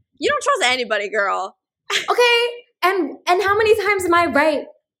 You don't trust anybody, girl. Okay, and how many times am I right?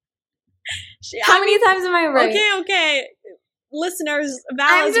 How many times am I right? Okay. Listeners,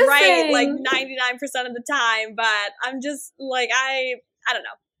 Val is right saying. Like 99% of the time, but I'm just like, I don't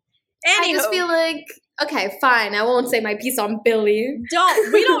know. Anywho. I just feel like, okay, fine, I won't say my piece on Billy.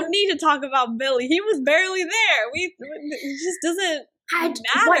 We don't need to talk about Billy. He was barely there. It just doesn't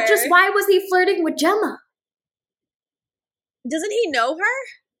matter. Why was he flirting with Gemma? Doesn't he know her?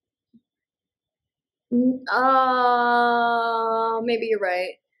 Maybe you're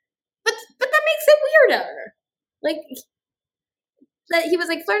right. But that makes it weirder. Like, that he was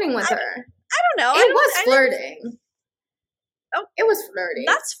like flirting with her. I don't know. It was flirting. Oh, it was flirty.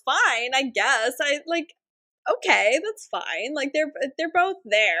 That's fine, I guess. Okay, that's fine. Like, they're both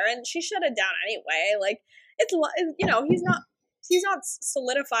there, and she shut it down anyway. Like, it's, you know, he's not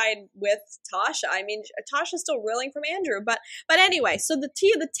solidified with Tasha. I mean, Tasha's still reeling from Andrew, but anyway. So the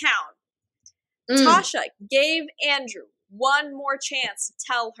tea of the town. Tasha gave Andrew one more chance to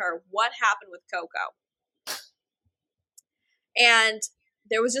tell her what happened with Coco, and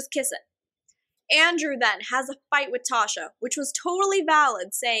There was just kissing. Andrew then has a fight with Tasha, which was totally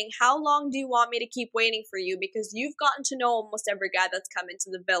valid, saying, how long do you want me to keep waiting for you? Because you've gotten to know almost every guy that's come into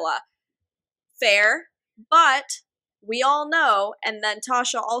the villa. Fair, but we all know, and then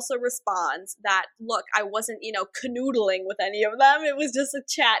Tasha also responds that, look, I wasn't, canoodling with any of them. It was just a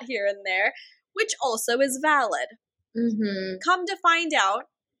chat here and there, which also is valid. Mm-hmm. Come to find out,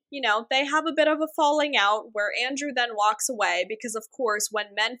 they have a bit of a falling out where Andrew then walks away because, of course, when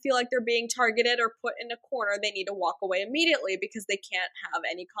men feel like they're being targeted or put in a corner, they need to walk away immediately because they can't have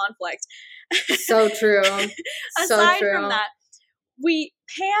any conflict. So true. Aside from that, we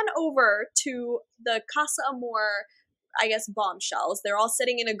pan over to the Casa Amor, I guess, bombshells. They're all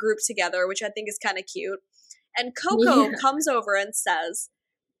sitting in a group together, which I think is kind of cute. And Coco comes over and says,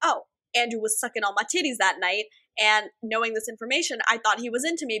 oh, Andrew was sucking on my titties that night. And knowing this information, I thought he was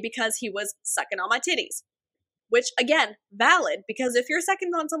into me because he was sucking on my titties. Which, again, valid. Because if you're sucking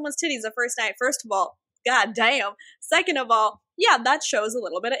on someone's titties the first night, first of all, god damn. Second of all, yeah, that shows a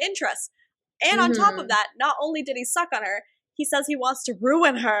little bit of interest. And on top of that, not only did he suck on her, he says he wants to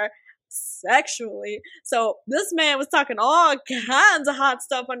ruin her sexually. So this man was talking all kinds of hot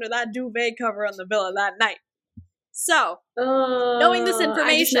stuff under that duvet cover on the villa that night. So, knowing this information,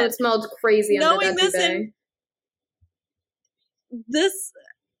 I just know it smelled crazy under that duvet.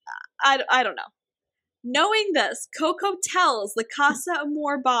 I don't know. Knowing this, Coco tells the Casa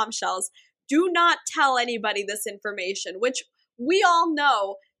Amor bombshells, do not tell anybody this information, which we all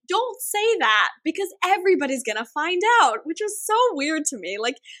know. Don't say that because everybody's gonna find out, which is so weird to me.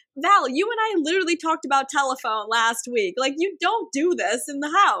 Like, Val, you and I literally talked about telephone last week. Like, you don't do this in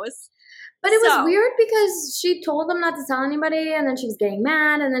the house. But it was weird because she told them not to tell anybody, and then she was getting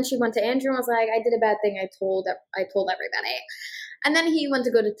mad, and then she went to Andrew and was like, I did a bad thing. I told everybody. And then he went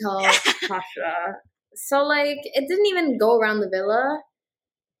to go to tell Tasha. So, like, it didn't even go around the villa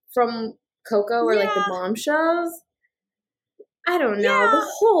from Coco or, like, the bombshells. I don't know. Yeah, the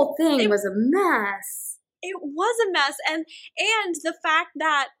whole thing was a mess. It was a mess. And the fact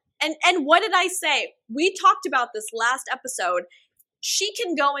that, and what did I say? We talked about this last episode. She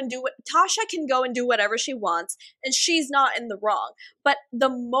can go and do Tasha can go and do whatever she wants, and she's not in the wrong. But the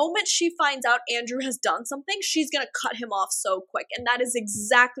moment she finds out Andrew has done something, she's going to cut him off so quick. And that is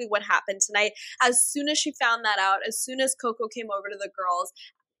exactly what happened tonight. As soon as she found that out, as soon as Coco came over to the girls,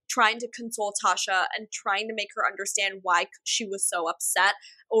 trying to console Tasha and trying to make her understand why she was so upset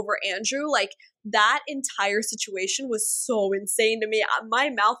over Andrew, like, that entire situation was so insane to me. My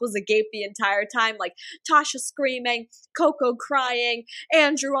mouth was agape the entire time, like Tasha screaming, Coco crying,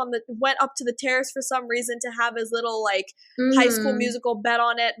 Andrew went up to the terrace for some reason to have his little, like, High School Musical bet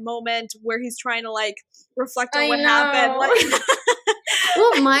on it moment where he's trying to, like, reflect on what happened. Like,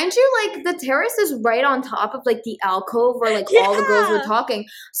 well, mind you, like, the terrace is right on top of, like, the alcove where, like, all the girls were talking.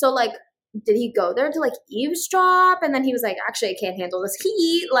 So, like, did he go there to, like, eavesdrop? And then he was like, actually, I can't handle this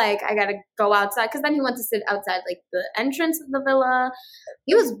heat. Like, I gotta go outside. Because then he went to sit outside, like, the entrance of the villa.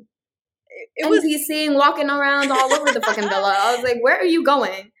 He was NPCing, walking around all over the fucking villa. I was like, where are you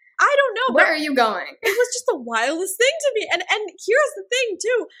going? I don't know. Where are you going? It was just the wildest thing to me. And here's the thing,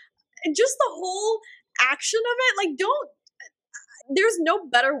 too. Just the whole action of it, like, there's no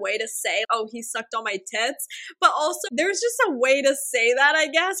better way to say, oh, he sucked on my tits. But also, there's just a way to say that, I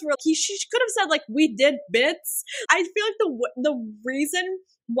guess, where she could have said, like, we did bits. I feel like the reason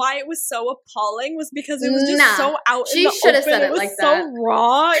why it was so appalling was because it was just so out in the open. She should have said it like that. It was so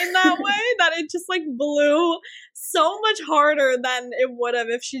raw in that way that it just, like, blew so much harder than it would have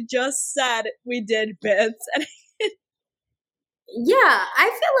if she just said, we did bits. And yeah, I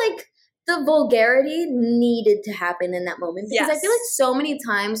feel like the vulgarity needed to happen in that moment because I feel like so many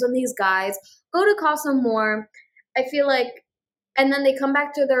times when these guys go to Casa Amor, I feel like, and then they come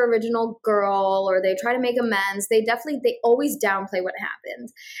back to their original girl or they try to make amends, they always downplay what happened.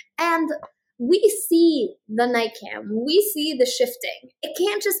 And we see the night cam, we see the shifting. It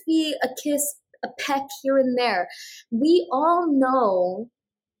can't just be a kiss, a peck here and there. We all know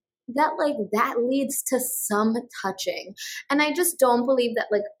that, like, that leads to some touching. And I just don't believe that,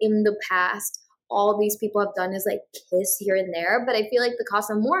 like, in the past, all these people have done is, like, kiss here and there. But I feel like the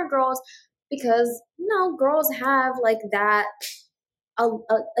Casa Amor girls, because, girls have, like, that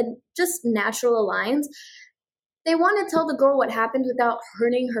just natural alliance. They want to tell the girl what happened without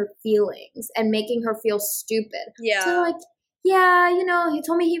hurting her feelings and making her feel stupid. Yeah. So, like, yeah, he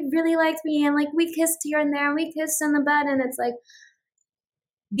told me he really liked me and, like, we kissed here and there and we kissed in the bed. And it's like,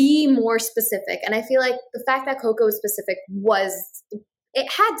 be more specific. And I feel like the fact that Coco was specific it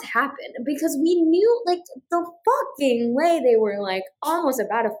had to happen because we knew, like, the fucking way they were, like, almost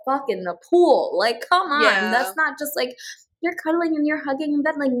about to fuck in the pool. Like, come on. Yeah. That's not just, like, you're cuddling and you're hugging in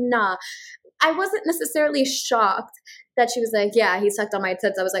bed. Like, nah. I wasn't necessarily shocked that she was like, yeah, he sucked on my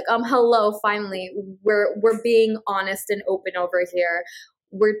tits. I was like, hello, finally, we're being honest and open over here.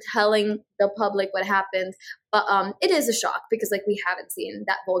 We're telling the public what happened. But it is a shock because like we haven't seen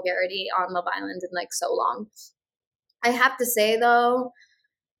that vulgarity on Love Island in like so long. I have to say though,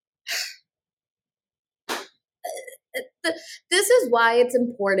 this is why it's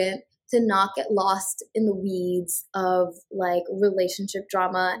important to not get lost in the weeds of like relationship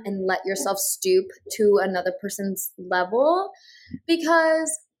drama and let yourself stoop to another person's level,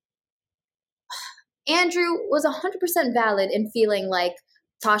 because Andrew was 100% valid in feeling like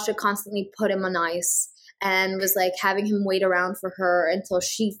Tasha constantly put him on ice and was like having him wait around for her until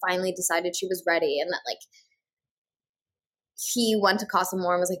she finally decided she was ready, and that like he went to Casa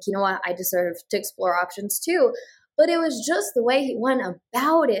Amor and was like, you know what, I deserve to explore options too. But it was just the way he went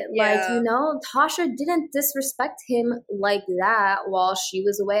about it. Yeah. Like, you know, Tasha didn't disrespect him like that while she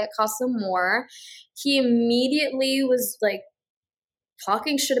was away at Casa Amor. He immediately was like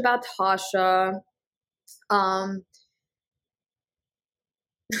talking shit about Tasha.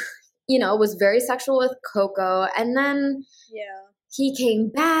 You know, was very sexual with Coco. And then he came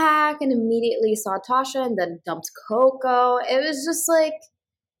back and immediately saw Tasha and then dumped Coco. It was just like,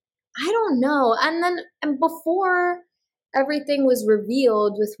 I don't know. And before everything was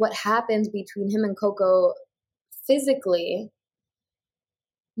revealed with what happened between him and Coco physically,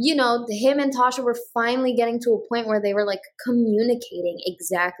 you know, him and Tasha were finally getting to a point where they were like communicating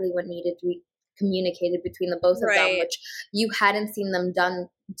exactly what needed to be communicated between the both of them, which you hadn't seen them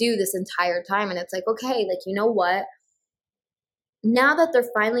do this entire time. And it's like, okay, like, you know what? Now that they're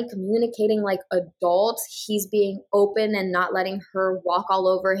finally communicating like adults, he's being open and not letting her walk all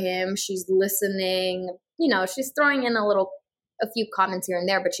over him. She's listening. You know, she's throwing in a few comments here and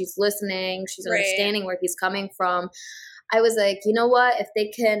there, but she's listening. She's understanding where he's coming from. I was like, you know what? If they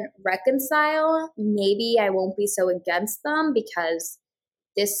can reconcile, maybe I won't be so against them, because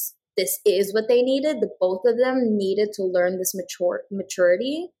this is what they needed. The both of them needed to learn this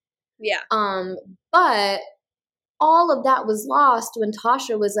maturity. Yeah. But all of that was lost when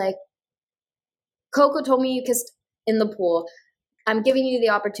Tasha was like, Coco told me you kissed in the pool. I'm giving you the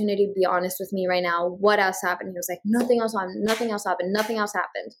opportunity to be honest with me right now. What else happened? He was like, nothing else happened. Nothing else happened. Nothing else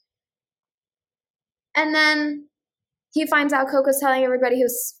happened. And then he finds out Coco's telling everybody he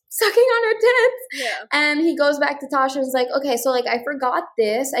was sucking on her tits. Yeah. And he goes back to Tasha and is like, okay, so like I forgot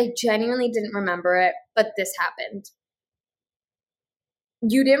this. I genuinely didn't remember it, but this happened.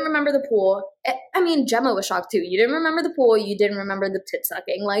 You didn't remember the pool. I mean, Gemma was shocked too. You didn't remember the pool. You didn't remember the tit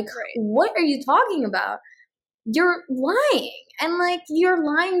sucking. Like, what are you talking about? You're lying. And like, you're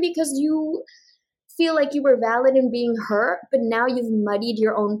lying because you feel like you were valid in being hurt, but now you've muddied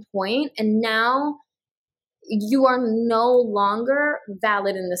your own point, and now you are no longer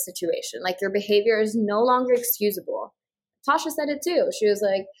valid in this situation. Like, your behavior is no longer excusable. Tasha said it too. She was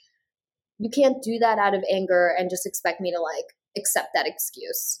like, you can't do that out of anger and just expect me to like accept that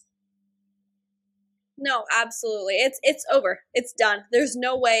excuse. No, absolutely. It's over. It's done. There's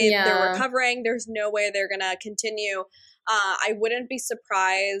no way they're recovering. There's no way they're going to continue. I wouldn't be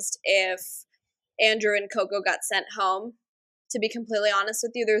surprised if Andrew and Coco got sent home. To be completely honest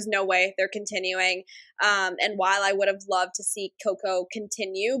with you, there's no way they're continuing. And while I would have loved to see Coco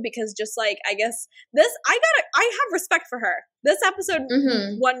continue, because just like, I guess I have respect for her. This episode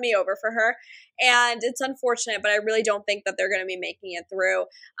won me over for her. And it's unfortunate, but I really don't think that they're going to be making it through.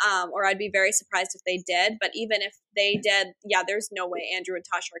 Or I'd be very surprised if they did. But even if they did, yeah, there's no way Andrew and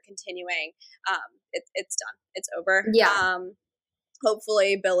Tasha are continuing. It's done. It's over. Yeah.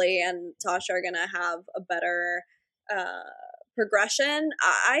 Hopefully Billy and Tasha are going to have a better progression.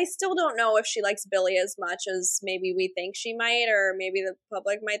 I still don't know if she likes Billy as much as maybe we think she might, or maybe the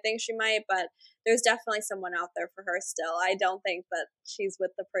public might think she might, but there's definitely someone out there for her still. I don't think that she's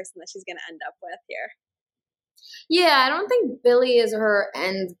with the person that she's going to end up with here. Yeah, I don't think Billy is her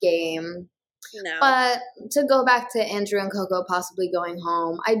end game. No. But to go back to Andrew and Coco possibly going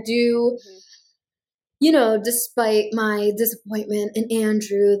home, I do... You know, despite my disappointment in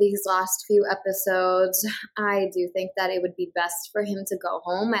Andrew these last few episodes, I do think that it would be best for him to go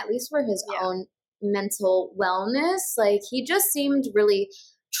home, at least for his own mental wellness. Like, he just seemed really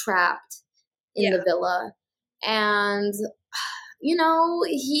trapped in the villa. And, you know,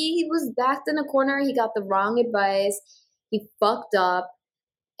 he was backed in a corner. He got the wrong advice. He fucked up.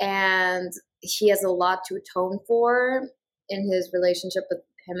 And he has a lot to atone for in his relationship with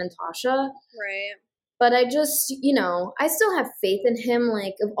him and Tasha. Right. But I just, you know, I still have faith in him.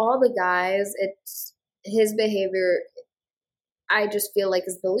 Like, of all the guys, it's his behavior. I just feel like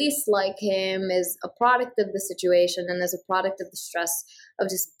is the least like him, is a product of the situation, and is a product of the stress of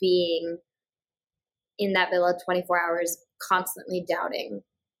just being in that villa 24 hours, constantly doubting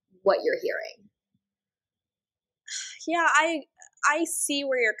what you're hearing. Yeah, I see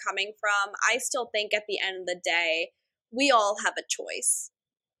where you're coming from. I still think at the end of the day, we all have a choice.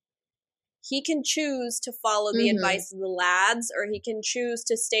 He can choose to follow the advice of the lads, or he can choose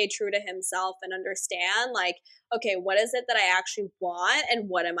to stay true to himself and understand, like, okay, what is it that I actually want, and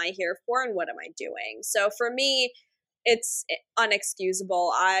what am I here for, and what am I doing? So for me, it's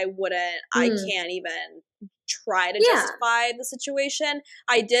unexcusable. I can't even try to justify the situation.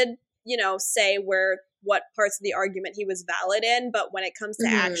 I did, say what parts of the argument he was valid in, but when it comes to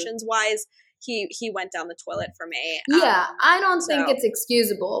actions wise, he went down the toilet for me. Yeah, I don't think it's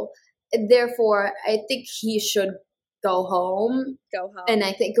excusable. Therefore, I think he should go home. And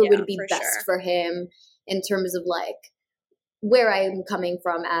I think it would be best for him in terms of like where I'm coming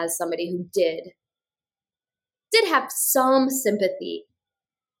from as somebody who did have some sympathy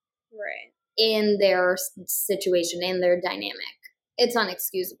in their situation, in their dynamic. It's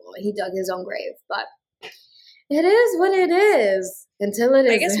unexcusable. He dug his own grave, but it is what it is until it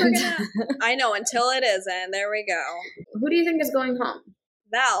isn't. I guess we're gonna. I know, until it isn't. There we go. Who do you think is going home?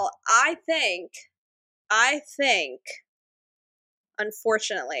 Val, I think,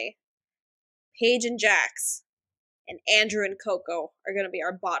 unfortunately, Paige and Jax and Andrew and Coco are going to be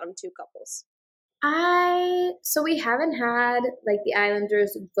our bottom two couples. So we haven't had like the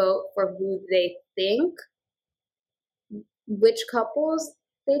Islanders vote for who they think, which couples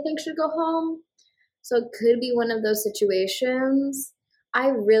they think should go home. So it could be one of those situations. I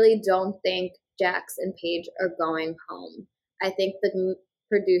really don't think Jax and Paige are going home. I think the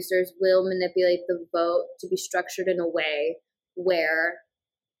producers will manipulate the vote to be structured in a way where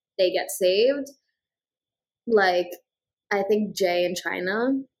they get saved. Like, I think Jay and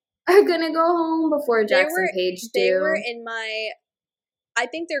Chyna are gonna go home before Jax and Paige do. They were in I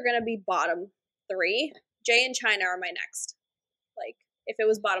think they're gonna be bottom 3. Jay and Chyna are my next. Like, if it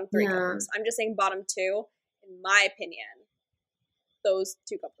was bottom 3 couples. I'm just saying bottom 2. In my opinion, those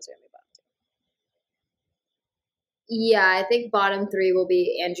 2 couples are gonna be bottom 2. Yeah, I think bottom 3 will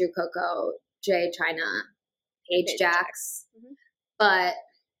be Andrew, Coco, Jay, Chyna, Paige, Jax. But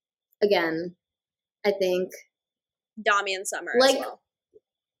again, I think Dami and Summer as well.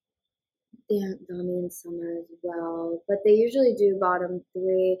 Yeah, Dami and Summer as well. But they usually do bottom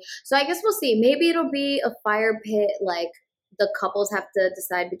 3. So I guess we'll see. Maybe it'll be a fire pit, like the couples have to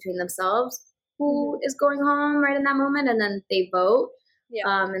decide between themselves who is going home right in that moment, and then they vote. Yeah.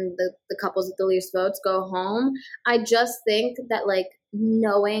 And the couples with the least votes go home. I just think that, like,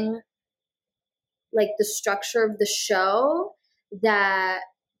 knowing, like, the structure of the show, that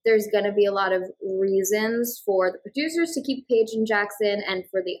there's going to be a lot of reasons for the producers to keep Paige and Jackson and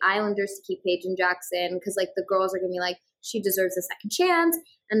for the Islanders to keep Paige and Jackson, because, like, the girls are going to be like, she deserves a second chance,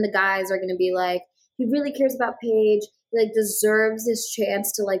 and the guys are going to be like, he really cares about Paige, he, like, deserves his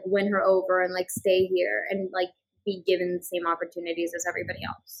chance to, like, win her over and, like, stay here and, like, be given the same opportunities as everybody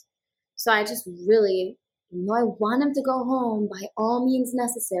else. So I just really, I want him to go home by all means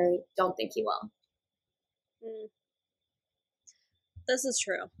necessary. Don't think he will. This is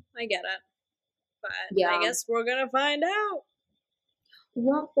true. I get it. But yeah. I guess we're going to find out.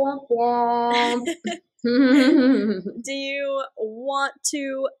 Womp, womp, womp. Do you want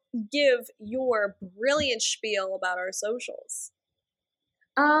to give your brilliant spiel about our socials?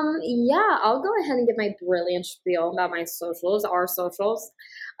 Yeah, I'll go ahead and give my brilliant spiel about my socials, our socials.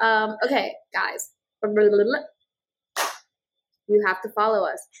 Okay, guys. You have to follow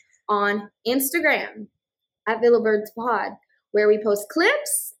us on Instagram at VillaBirdsPod, where we post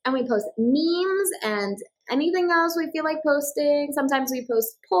clips and we post memes and anything else we feel like posting. Sometimes we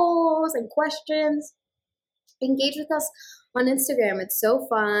post polls and questions. Engage with us on Instagram. It's so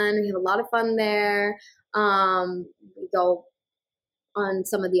fun. We have a lot of fun there. We go on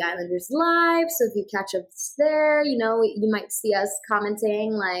some of the Islanders live, so if you catch us there, you know, you might see us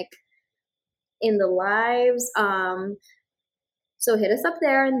commenting, like, in the lives. So hit us up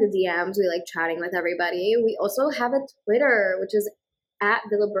there in the DMs. We like chatting with everybody. We also have a Twitter, which is at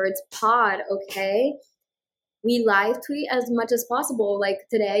VillaBirdsPod, okay? We live tweet as much as possible. Like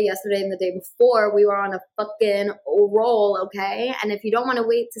today, yesterday, and the day before, we were on a fucking roll, okay? And if you don't want to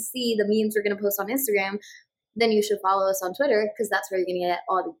wait to see the memes we're going to post on Instagram, then you should follow us on Twitter, because that's where you're going to get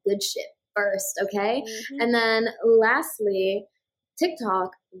all the good shit first, okay? And then lastly,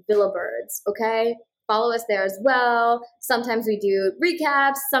 TikTok, VillaBirds, okay? Follow us there as well. Sometimes we do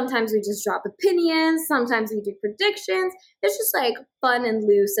recaps. Sometimes we just drop opinions. Sometimes we do predictions. It's just like fun and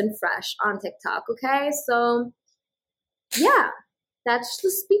loose and fresh on TikTok, okay? So Yeah, that's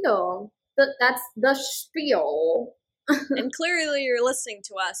the spiel. That's the spiel. And clearly you're listening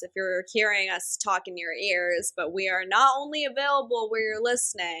to us if you're hearing us talk in your ears, but we are not only available where you're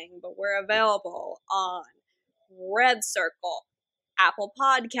listening, but we're available on Red Circle, Apple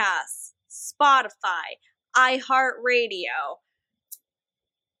Podcasts, Spotify, iHeartRadio,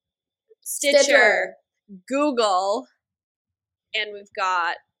 Stitcher, Google, and we've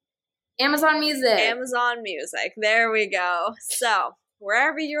got Amazon Music. There we go. So,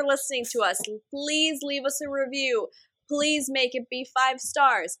 wherever you're listening to us, please leave us a review. Please make it be 5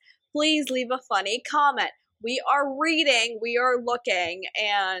 stars. Please leave a funny comment. We are reading, we are looking,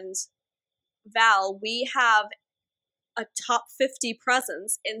 and Val, we have a top 50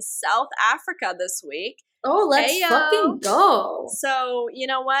 presence in South Africa this week. Oh, let's fucking go. So, you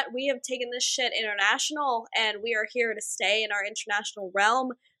know what? We have taken this shit international, and we are here to stay in our international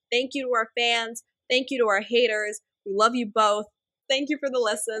realm. Thank you to our fans. Thank you to our haters. We love you both. Thank you for the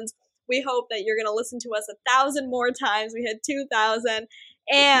listens. We hope that you're going to listen to us 1,000 more times. We had 2,000.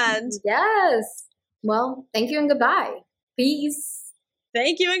 And yes. Well, thank you and goodbye. Peace.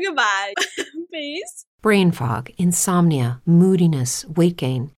 Thank you and goodbye. Peace. Brain fog, insomnia, moodiness, weight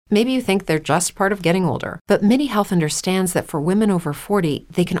gain. Maybe you think they're just part of getting older, but MIDI Health understands that for women over 40,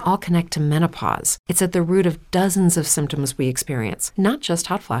 they can all connect to menopause. It's at the root of dozens of symptoms we experience, not just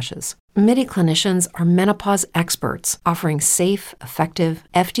hot flashes. MIDI clinicians are menopause experts, offering safe, effective,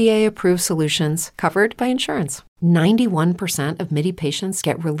 FDA-approved solutions covered by insurance. 91% of MIDI patients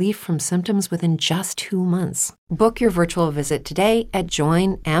get relief from symptoms within just 2 months. Book your virtual visit today at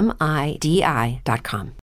joinmidi.com.